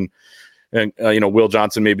everyone, and Will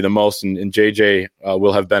Johnson maybe the most, and JJ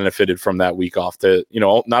will have benefited from that week off to,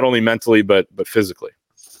 not only mentally, but physically.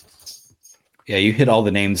 Yeah, you hit all the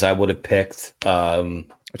names I would have picked.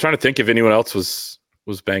 I'm trying to think if anyone else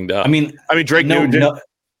was banged up. I mean, Drake Nugent,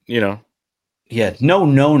 Yeah, no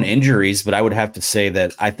known injuries, but I would have to say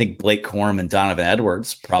that I think Blake Corum and Donovan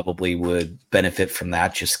Edwards probably would benefit from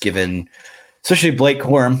that, just given, especially Blake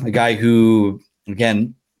Corum, a guy who,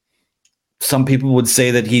 again, some people would say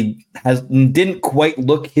that he didn't quite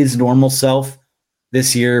look his normal self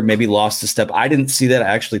this year, maybe lost a step. I didn't see that. I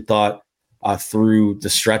actually thought through the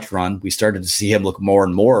stretch run, we started to see him look more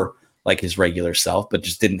and more like his regular self, but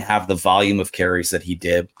just didn't have the volume of carries that he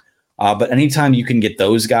did. But anytime you can get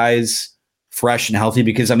those guys fresh and healthy,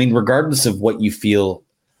 because, I mean, regardless of what you feel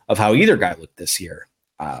of how either guy looked this year,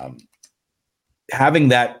 having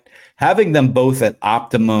them both at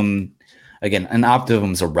optimum, again, an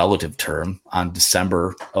optimum is a relative term on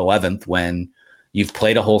December 11th when you've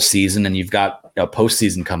played a whole season and you've got a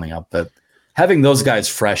postseason coming up. But having those guys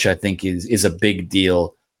fresh, I think, is a big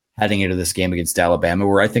deal heading into this game against Alabama,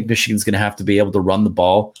 where I think Michigan's going to have to be able to run the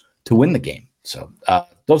ball to win the game. So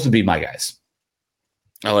those would be my guys.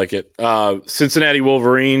 I like it. Cincinnati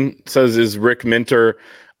Wolverine says, is Rick Minter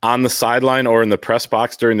on the sideline or in the press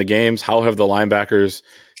box during the games? How have the linebackers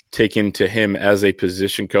taken to him as a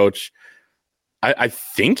position coach? I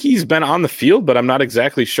think he's been on the field, but I'm not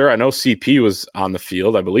exactly sure. I know CP was on the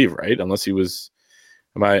field, I believe, right? Unless he was.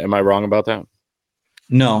 Am I wrong about that?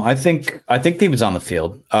 No, I think he was on the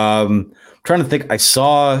field. I'm trying to think. I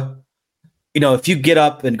saw, if you get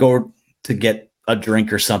up and go to get a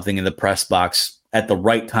drink or something in the press box at the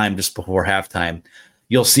right time just before halftime,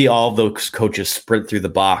 you'll see all of those coaches sprint through the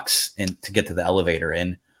box and to get to the elevator.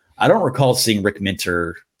 And I don't recall seeing Rick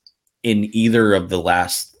Minter in either of the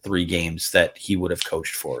last 3 games that he would have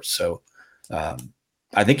coached for. So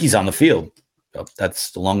I think he's on the field.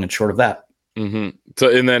 That's the long and short of that. Mm-hmm. So,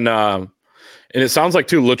 and then, and it sounds like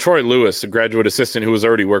too, LaTroy Lewis, a graduate assistant who was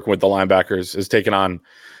already working with the linebackers, has taken on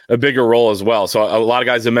a bigger role as well. So a lot of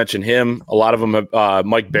guys have mentioned him. A lot of them have,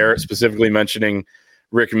 Mike Barrett specifically mentioning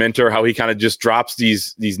Rick Minter, how he kind of just drops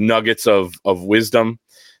these nuggets of wisdom.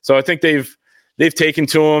 So I think they've taken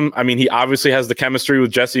to him. I mean, he obviously has the chemistry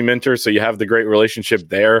with Jesse Minter, so you have the great relationship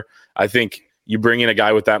there. I think you bring in a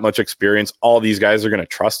guy with that much experience, all these guys are going to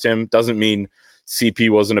trust him. Doesn't mean CP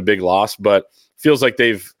wasn't a big loss, but feels like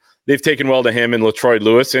they've taken well to him and LaTroy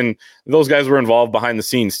Lewis, and those guys were involved behind the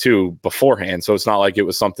scenes too beforehand. So it's not like it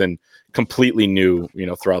was something completely new,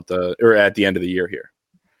 throughout or at the end of the year here.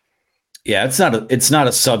 Yeah, it's not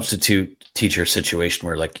a substitute teacher situation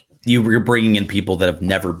where like you're bringing in people that have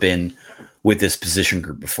never been with this position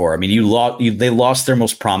group before. I mean, they lost their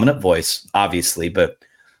most prominent voice, obviously, but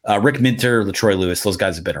Rick Minter, LaTroy Lewis, those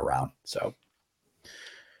guys have been around. So.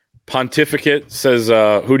 Pontificate says,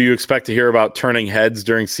 who do you expect to hear about turning heads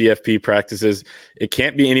during CFP practices? It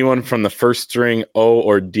can't be anyone from the first string O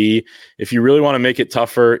or D. If you really want to make it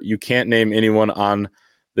tougher, you can't name anyone on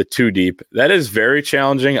the 2 deep. That is very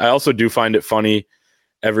challenging. I also do find it funny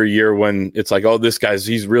every year when it's like, oh, this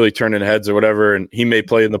he's really turning heads or whatever, and he may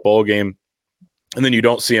play in the bowl game, and then you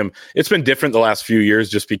don't see him. It's been different the last few years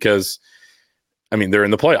just because, I mean, they're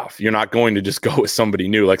in the playoff. You're not going to just go with somebody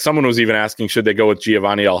new. Like someone was even asking, should they go with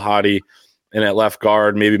Giovanni El-Hadi and at left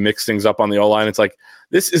guard, maybe mix things up on the O-line? It's like,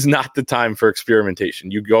 this is not the time for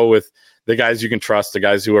experimentation. You go with the guys you can trust, the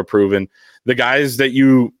guys who are proven, the guys that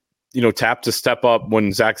you tap to step up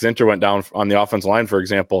when Zach Zinter went down on the offensive line, for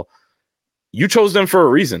example. You chose them for a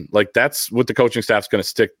reason. Like that's what the coaching staff's going to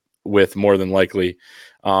stick with more than likely.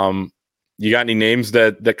 You got any names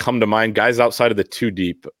that come to mind? Guys outside of the 2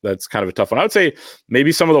 deep, that's kind of a tough one. I would say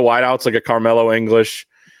maybe some of the wideouts like a Carmelo English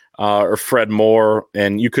or Fred Moore,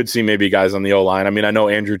 and you could see maybe guys on the O-line. I mean, I know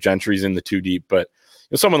Andrew Gentry's in the 2 deep, but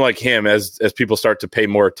someone like him, as people start to pay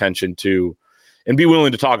more attention to and be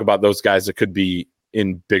willing to talk about those guys that could be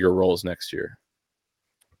in bigger roles next year.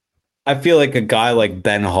 I feel like a guy like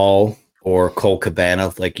Ben Hall or Cole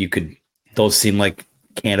Cabana, those seem like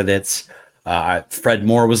candidates. Fred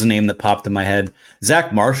Moore was a name that popped in my head.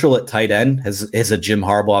 Zach Marshall at tight end is a Jim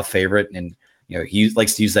Harbaugh favorite, and he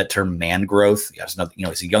likes to use that term man growth.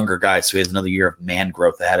 He's a younger guy, so he has another year of man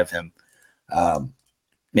growth ahead of him.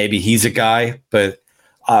 Maybe he's a guy, but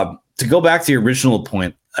to go back to your original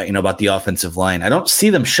point, about the offensive line, I don't see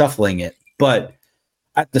them shuffling it, but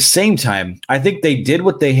at the same time, I think they did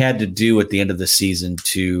what they had to do at the end of the season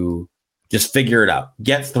to just figure it out,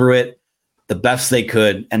 get through it the best they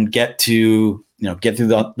could, and get through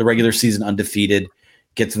the regular season undefeated,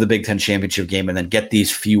 get to the Big Ten championship game, and then get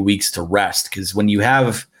these few weeks to rest. Because when you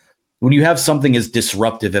have something as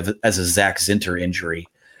disruptive as a Zach Zinter injury,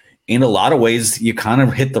 in a lot of ways, you kind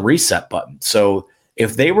of hit the reset button. So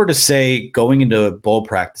if they were to say going into bowl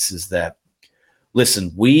practices that,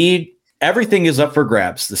 listen, everything is up for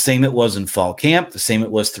grabs, the same it was in fall camp, the same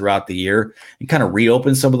it was throughout the year, and kind of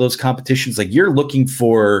reopen some of those competitions, like you're looking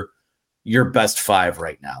for your best 5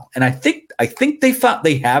 right now. And I think they thought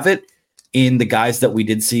they have it in the guys that we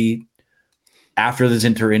did see after the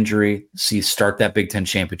Zinter injury, start that Big Ten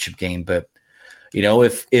championship game. But,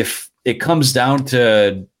 if it comes down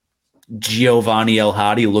to Giovanni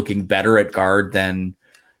El-Hadi looking better at guard than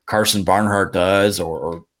Carson Barnhart does,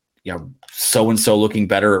 or so-and-so looking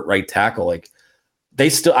better at right tackle, like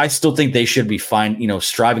I still think they should be fine,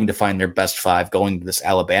 striving to find their best 5 going to this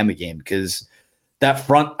Alabama game, because that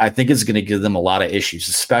front, I think, is going to give them a lot of issues,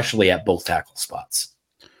 especially at both tackle spots.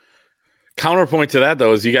 Counterpoint to that,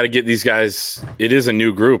 though, is you got to get these guys. It is a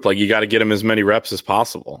new group. Like, you got to get them as many reps as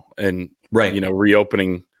possible. And,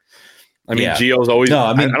 reopening. I mean, Gio's always. No,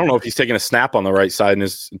 I don't know if he's taken a snap on the right side in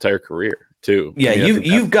his entire career, too. Yeah,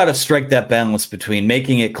 you've got to strike that balance between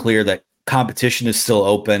making it clear that competition is still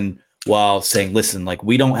open while saying, listen, like,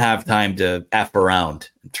 we don't have time to F around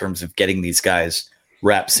in terms of getting these guys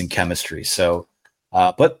reps and chemistry. So,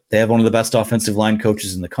 but they have one of the best offensive line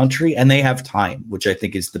coaches in the country, and they have time, which I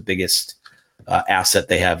think is the biggest asset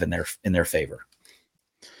they have in their favor.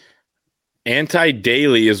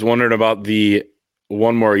 Anti-Daily is wondering about the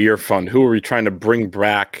one more year fund. Who are we trying to bring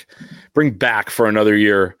back for another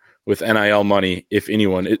year with NIL money, if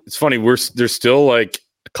anyone? It's funny, there's still like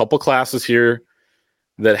a couple classes here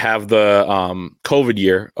that have the COVID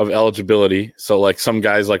year of eligibility. So like some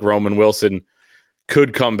guys like Roman Wilson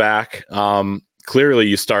could come back. Clearly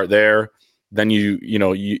you start there. Then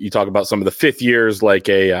you talk about some of the fifth years, like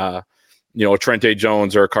a Trente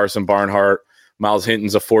Jones or a Carson Barnhart. Miles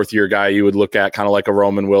Hinton's a fourth year guy you would look at, kind of like a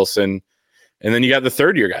Roman Wilson. And then you got the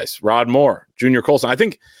third year guys, Rod Moore, Junior Colson. I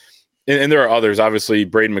think, and there are others, obviously,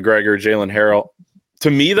 Braden McGregor, Jalen Harrell. To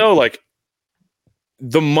me, though, like,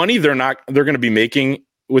 the money they're going to be making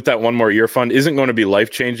with that one more year fund isn't going to be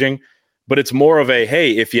life-changing, but it's more of a,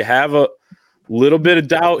 hey, if you have a little bit of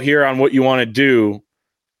doubt here on what you want to do,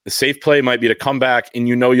 the safe play might be to come back and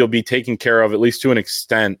you'll be taken care of, at least to an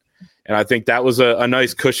extent. And I think that was a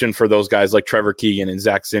nice cushion for those guys like Trevor Keegan and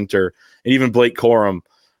Zach Zinter and even Blake Corum,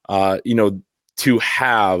 to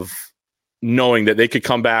have, knowing that they could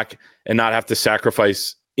come back and not have to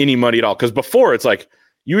sacrifice any money at all. Because before, it's like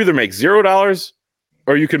you either make $0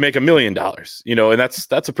 or you could make $1 million, and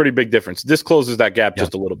that's a pretty big difference. This closes that gap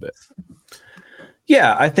just a little bit.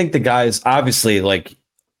 Yeah, I think the guys, obviously, like,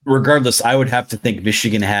 regardless, I would have to think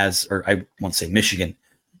Michigan has, or I won't say Michigan,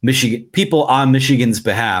 people on Michigan's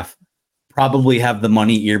behalf probably have the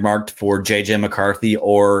money earmarked for JJ McCarthy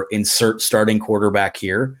or insert starting quarterback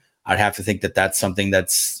here. I'd have to think that that's something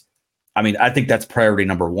I think that's priority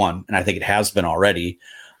number one, and I think it has been already.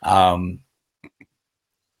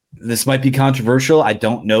 This might be controversial. I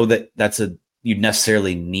don't know that you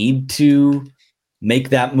necessarily need to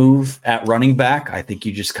make that move at running back. I think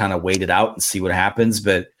you just kind of wait it out and see what happens.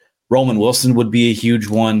 But Roman Wilson would be a huge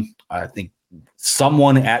one. I think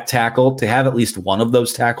someone at tackle, to have at least one of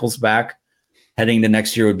those tackles back heading to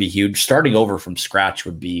next year would be huge. Starting over from scratch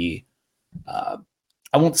would be,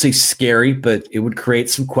 I won't say scary, but it would create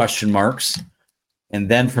some question marks. And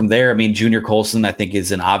then from there, I mean, Junior Colson, I think,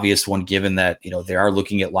 is an obvious one, given that, they are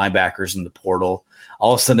looking at linebackers in the portal.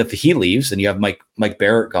 All of a sudden, if he leaves and you have Mike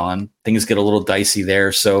Barrett gone, things get a little dicey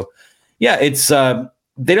there. So, yeah, it's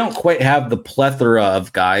they don't quite have the plethora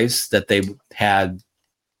of guys that they had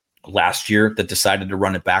last year that decided to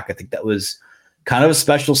run it back. I think that was kind of a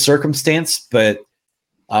special circumstance, but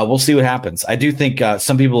we'll see what happens. I do think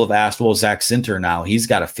some people have asked, well, Zach Zinter now, he's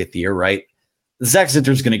got a fifth year, right? Zach Zinter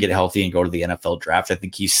is going to get healthy and go to the NFL draft. I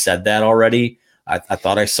think he said that already. I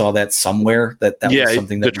thought I saw that somewhere. That was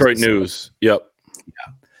something that Detroit News. Yep.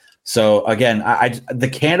 Yeah. So again, the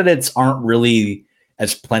candidates aren't really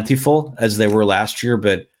as plentiful as they were last year,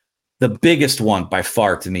 but the biggest one by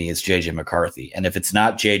far to me is JJ McCarthy. And if it's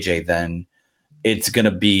not JJ, then it's going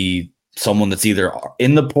to be someone that's either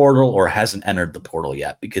in the portal or hasn't entered the portal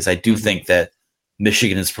yet, because I do think that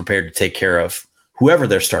Michigan is prepared to take care of whoever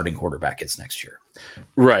their starting quarterback is next year.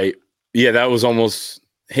 Right. Yeah, that was almost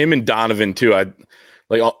him and Donovan too.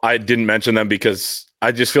 I didn't mention them because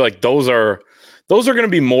I just feel like those are going to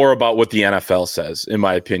be more about what the NFL says, in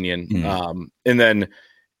my opinion. Mm. And then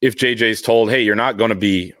if JJ's told, hey, you're not going to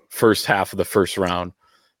be first half of the first round,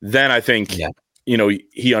 then I think,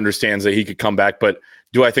 he understands that he could come back. But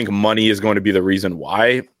do I think money is going to be the reason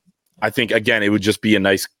why? I think, again, it would just be a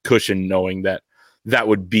nice cushion knowing that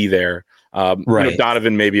would be there. Right.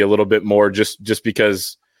 Donovan maybe a little bit more just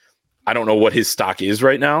because I don't know what his stock is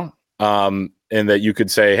right now. And that you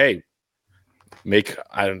could say, hey,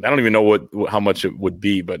 I don't even know how much it would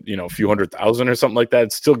be, but a few $100,000 or something like that.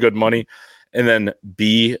 It's still good money. And then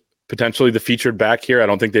be potentially the featured back here. I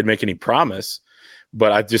don't think they'd make any promise,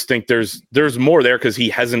 but I just think there's more there because he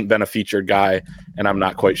hasn't been a featured guy, and I'm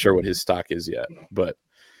not quite sure what his stock is yet. But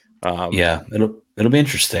it'll be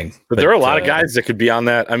interesting. But there are a lot of guys that could be on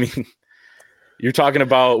that. I mean, you're talking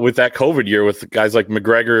about with that COVID year with guys like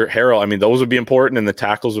McGregor, Harrell. I mean, those would be important, and the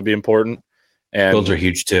tackles would be important. And those are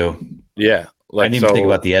huge too. Yeah. I didn't even think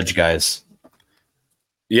about the edge guys.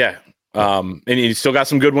 Yeah. And you still got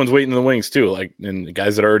some good ones waiting in the wings too, and the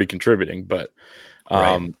guys that are already contributing. But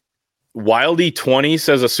right. Wildy20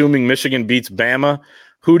 says, assuming Michigan beats Bama,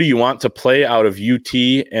 who do you want to play out of UT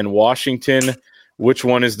and Washington which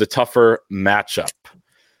one is the tougher matchup?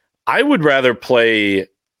 I would rather play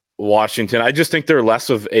Washington. I just think they're less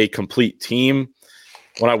of a complete team.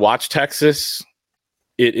 When I watch Texas,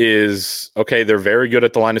 it is, okay, they're very good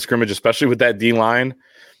at the line of scrimmage, especially with that D-line,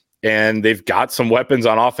 and they've got some weapons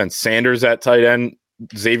on offense. Sanders at tight end,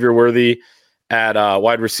 Xavier Worthy at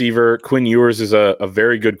wide receiver. Quinn Ewers is a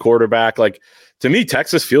very good quarterback. Like, to me,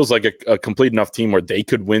 Texas feels like a complete enough team where they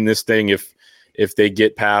could win this thing if they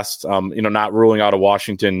get past, not ruling out a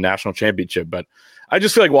Washington national championship. But I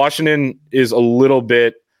just feel like Washington is a little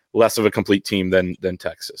bit less of a complete team than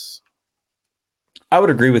Texas. I would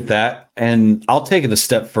agree with that. And I'll take it a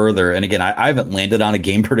step further. And again, I haven't landed on a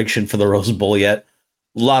game prediction for the Rose Bowl yet.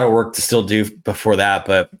 A lot of work to still do before that.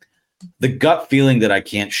 But the gut feeling that I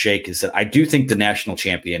can't shake is that I do think the national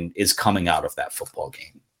champion is coming out of that football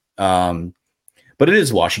game. But it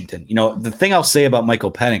is Washington. The thing I'll say about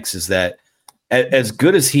Michael Penix is that as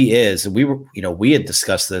good as he is, and we had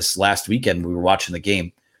discussed this last weekend when we were watching the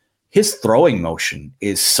game, his throwing motion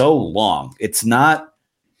is so long. It's not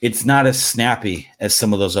as snappy as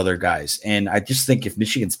some of those other guys. And I just think if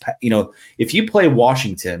Michigan's, if you play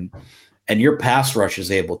Washington and your pass rush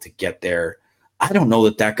is able to get there, I don't know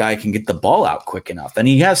that guy can get the ball out quick enough. And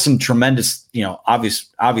he has some tremendous,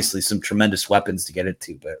 obviously some tremendous weapons to get it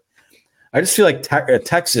to. But I just feel like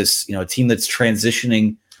Texas, a team that's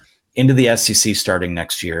transitioning into the SEC starting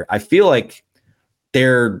next year, I feel like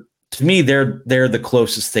they're the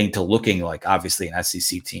closest thing to looking like obviously an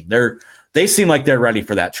SEC team. They seem like they're ready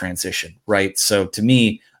for that transition, right? So to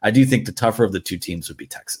me, I do think the tougher of the two teams would be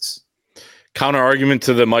Texas. Counter argument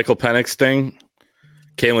to the Michael Penix thing,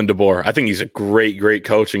 Kalen DeBoer. I think he's a great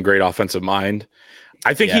coach and great offensive mind.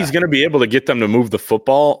 I think he's going to be able to get them to move the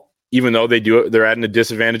football, even though they're at a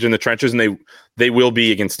disadvantage in the trenches, and they will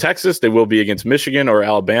be against Texas, they will be against Michigan or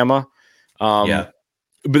Alabama. But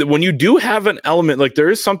when you do have an element, like there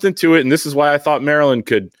is something to it, and this is why I thought Maryland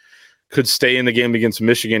could stay in the game against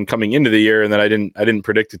Michigan coming into the year, and then I didn't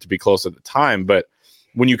predict it to be close at the time. But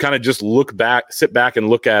when you kind of just sit back and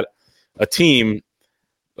look at a team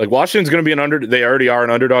like Washington's going to be they already are an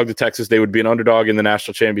underdog to Texas. They would be an underdog in the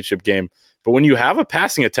national championship game. But when you have a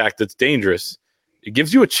passing attack that's dangerous, it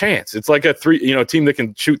gives you a chance. It's like a team that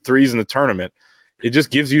can shoot threes in the tournament. It just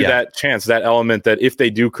gives you that chance, that element that if they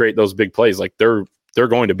do create those big plays, like they're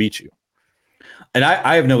going to beat you. And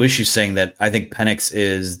I have no issue saying that I think Penix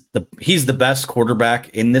he's the best quarterback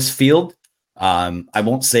in this field. I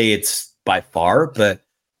won't say it's by far, but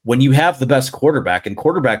when you have the best quarterback, and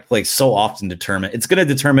quarterback plays so often it's going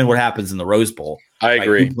to determine what happens in the Rose Bowl. I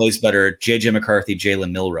agree. Who plays better, JJ McCarthy,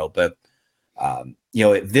 Jalen Milroe. But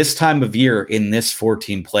at this time of year in this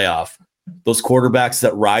 14 playoff, those quarterbacks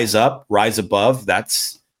that rise above,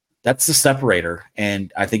 that's the separator.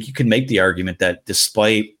 And I think you can make the argument that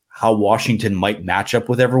despite how Washington might match up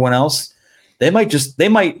with everyone else, they might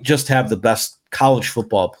just have the best college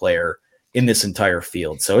football player in this entire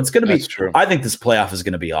field. So it's going to be true. I think this playoff is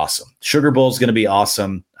going to be awesome. Sugar Bowl is going to be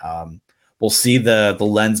awesome. We'll see the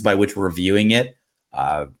lens by which we're viewing it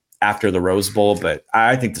after the Rose Bowl, but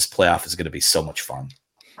I think this playoff is going to be so much fun.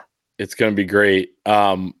 It's going to be great.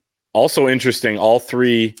 Also interesting, all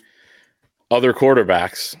three other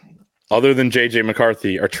quarterbacks other than JJ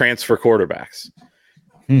McCarthy are transfer quarterbacks.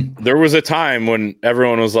 There was a time when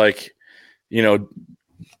everyone was like,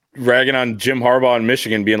 ragging on Jim Harbaugh in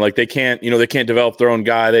Michigan, being like, they can't develop their own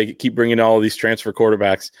guy. They keep bringing all these transfer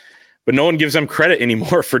quarterbacks, but no one gives them credit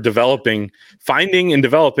anymore for finding and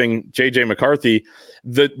developing JJ McCarthy.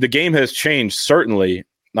 The game has changed certainly.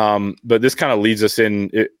 But this kind of leads us in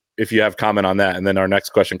if you have comment on that. And then our next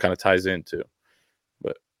question kind of ties in too.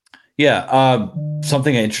 But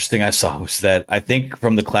something interesting I saw was that I think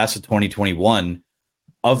from the class of 2021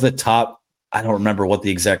 of the top, I don't remember what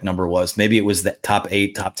the exact number was. Maybe it was the top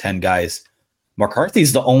 8, top 10 guys.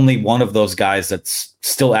 McCarthy's the only one of those guys that's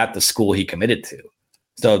still at the school he committed to.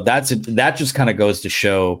 So that just kind of goes to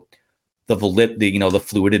show the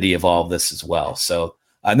fluidity of all of this as well. So,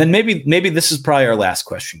 and then maybe this is probably our last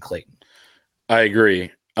question, Clayton. I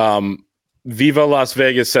agree. Viva Las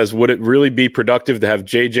Vegas says, would it really be productive to have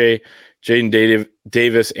Jaden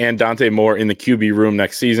Davis and Dante Moore in the QB room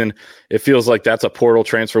next season? It feels like that's a portal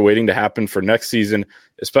transfer waiting to happen for next season,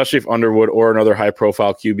 especially if Underwood or another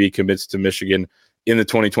high-profile QB commits to Michigan in the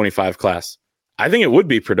 2025 class. I think it would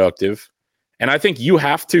be productive, and I think you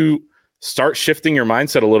have to start shifting your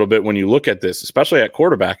mindset a little bit when you look at this, especially at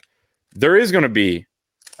quarterback. There is going to be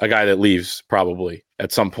a guy that leaves probably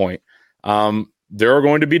at some point. There are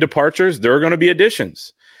going to be departures. There are going to be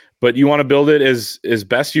additions. But you want to build it as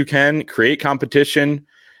best you can, create competition,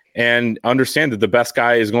 and understand that the best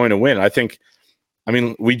guy is going to win. I think I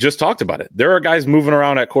mean, we just talked about it. There are guys moving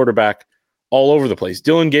around at quarterback all over the place.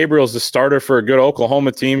 Dylan Gabriel's the starter for a good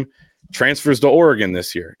Oklahoma team, transfers to Oregon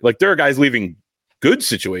this year. Like, there are guys leaving good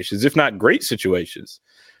situations, if not great situations,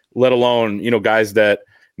 let alone, guys that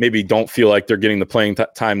maybe don't feel like they're getting the playing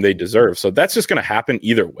time they deserve. So that's just going to happen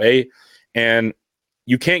either way. And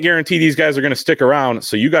you can't guarantee these guys are going to stick around.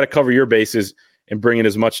 So you got to cover your bases and bring in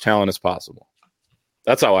as much talent as possible.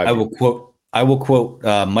 That's how I will quote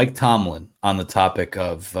Mike Tomlin on the topic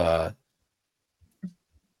of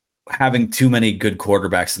having too many good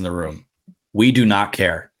quarterbacks in the room. We do not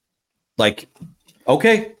care. Like,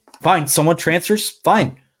 okay, fine. Someone transfers,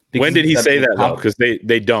 fine. When did he say that, though? Because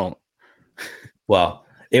they don't. Well,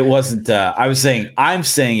 it wasn't. I'm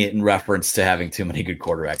saying it in reference to having too many good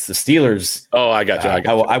quarterbacks. The Steelers. Oh, I got you.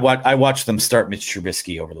 I watched them start Mitch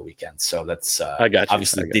Trubisky over the weekend, so that's. I got you.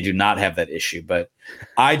 Obviously, they do not have that issue, but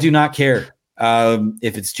I do not care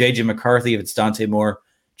if it's JJ McCarthy, if it's Dante Moore,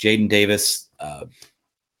 Jaden Davis.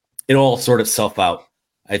 It'll all sort itself out.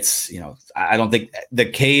 It's I don't think the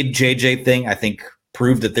Cade JJ thing. I think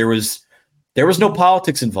proved that there was no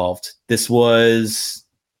politics involved. This was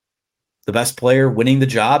the best player winning the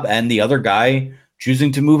job and the other guy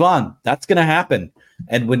choosing to move on. That's going to happen.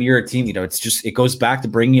 And when you're a team, it goes back to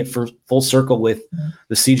bringing it for full circle with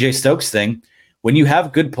the CJ Stokes thing. When you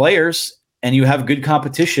have good players and you have good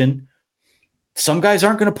competition, some guys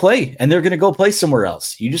aren't going to play and they're going to go play somewhere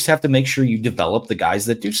else. You just have to make sure you develop the guys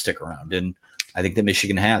that do stick around. And I think that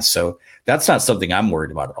Michigan has. So that's not something I'm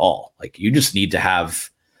worried about at all. Like, you just need to have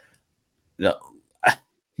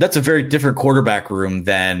that's a very different quarterback room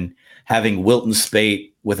than having Wilton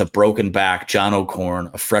Spate with a broken back, John O'Korn,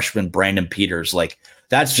 a freshman Brandon Peters. Like,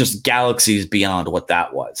 that's just galaxies beyond what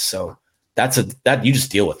that was. So that you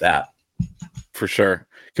just deal with that. For sure.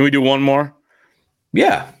 Can we do one more?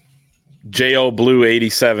 Yeah. J.O. Blue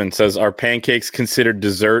 87 says, are pancakes considered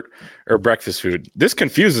dessert or breakfast food? This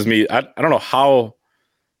confuses me. I don't know how.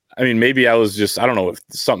 I mean, maybe I was just, I don't know if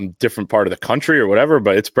it's something different part of the country or whatever,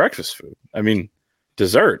 but it's breakfast food. I mean,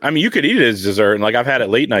 dessert. I mean, you could eat it as dessert, and like I've had it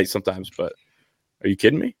late night sometimes, but are you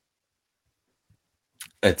kidding me?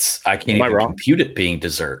 I can't even compute it being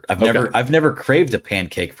dessert. I've never craved a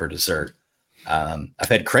pancake for dessert. I've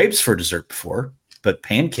had crepes for dessert before, but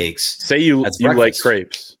pancakes. Say you like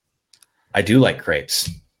crepes. I do like crepes.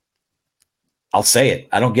 I'll say it.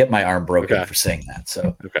 I don't get my arm broken for saying that.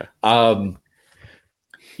 So,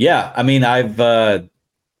 yeah, I mean,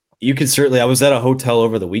 you can certainly, I was at a hotel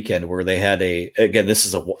over the weekend where they had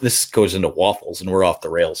this goes into waffles and we're off the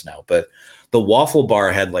rails now, but the waffle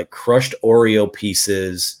bar had like crushed Oreo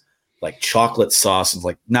pieces, like chocolate sauce. And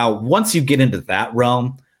like, now once you get into that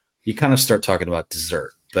realm, you kind of start talking about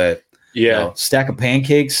dessert, but stack of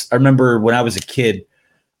pancakes. I remember when I was a kid,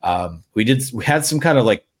 we had some kind of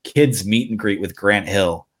like kids meet and greet with Grant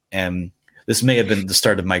Hill. And this may have been the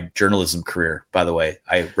start of my journalism career, by the way.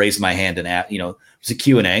 I raised my hand and it was a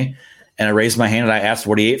Q&A, and I raised my hand and I asked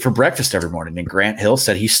what he ate for breakfast every morning. And Grant Hill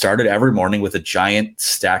said he started every morning with a giant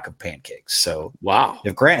stack of pancakes. So wow,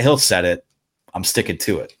 if Grant Hill said it, I'm sticking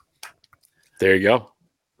to it. There you go.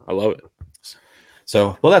 I love it.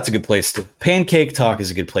 So, well, that's a good place pancake talk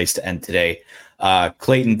is a good place to end today.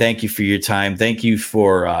 Clayton, thank you for your time. Thank you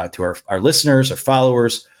to our listeners, our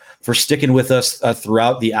followers, for sticking with us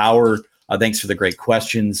throughout the hour. Thanks for the great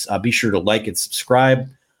questions. Be sure to like and subscribe.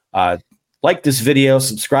 Like this video,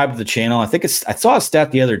 subscribe to the channel. I saw a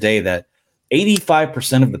stat the other day that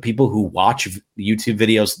 85% of the people who watch YouTube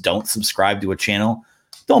videos don't subscribe to a channel.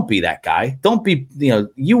 Don't be that guy. Don't be,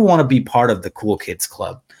 you want to be part of the cool kids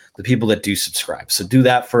club, the people that do subscribe. So do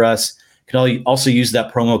that for us. You can also use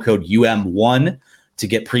that promo code UM1 to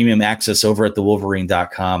get premium access over at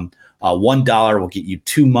thewolverine.com. $1 will get you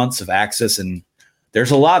 2 months of access, and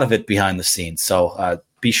there's a lot of it behind the scenes. So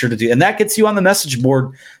be sure to do, and that gets you on the message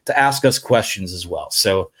board to ask us questions as well.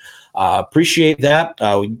 So appreciate that.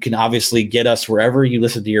 You can obviously get us wherever you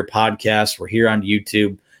listen to your podcast. We're here on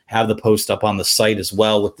YouTube, have the post up on the site as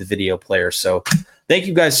well with the video player. So thank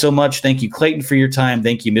you guys so much. Thank you, Clayton, for your time.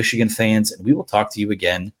 Thank you, Michigan fans. And we will talk to you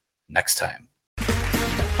again next time.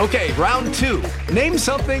 Okay, round two. Name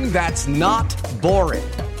something that's not boring.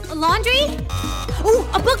 A laundry? Ooh,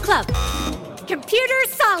 a book club. Computer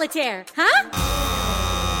solitaire, huh?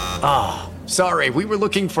 Ah, sorry, we were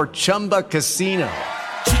looking for Chumba Casino.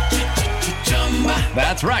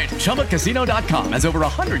 That's right, ChumbaCasino.com has over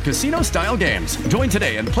 100 casino-style games. Join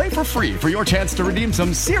today and play for free for your chance to redeem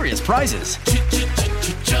some serious prizes.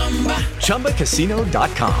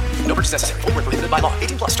 ChumbaCasino.com. No purchase necessary. Void where prohibited by law.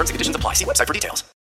 18+ terms and conditions apply. See website for details.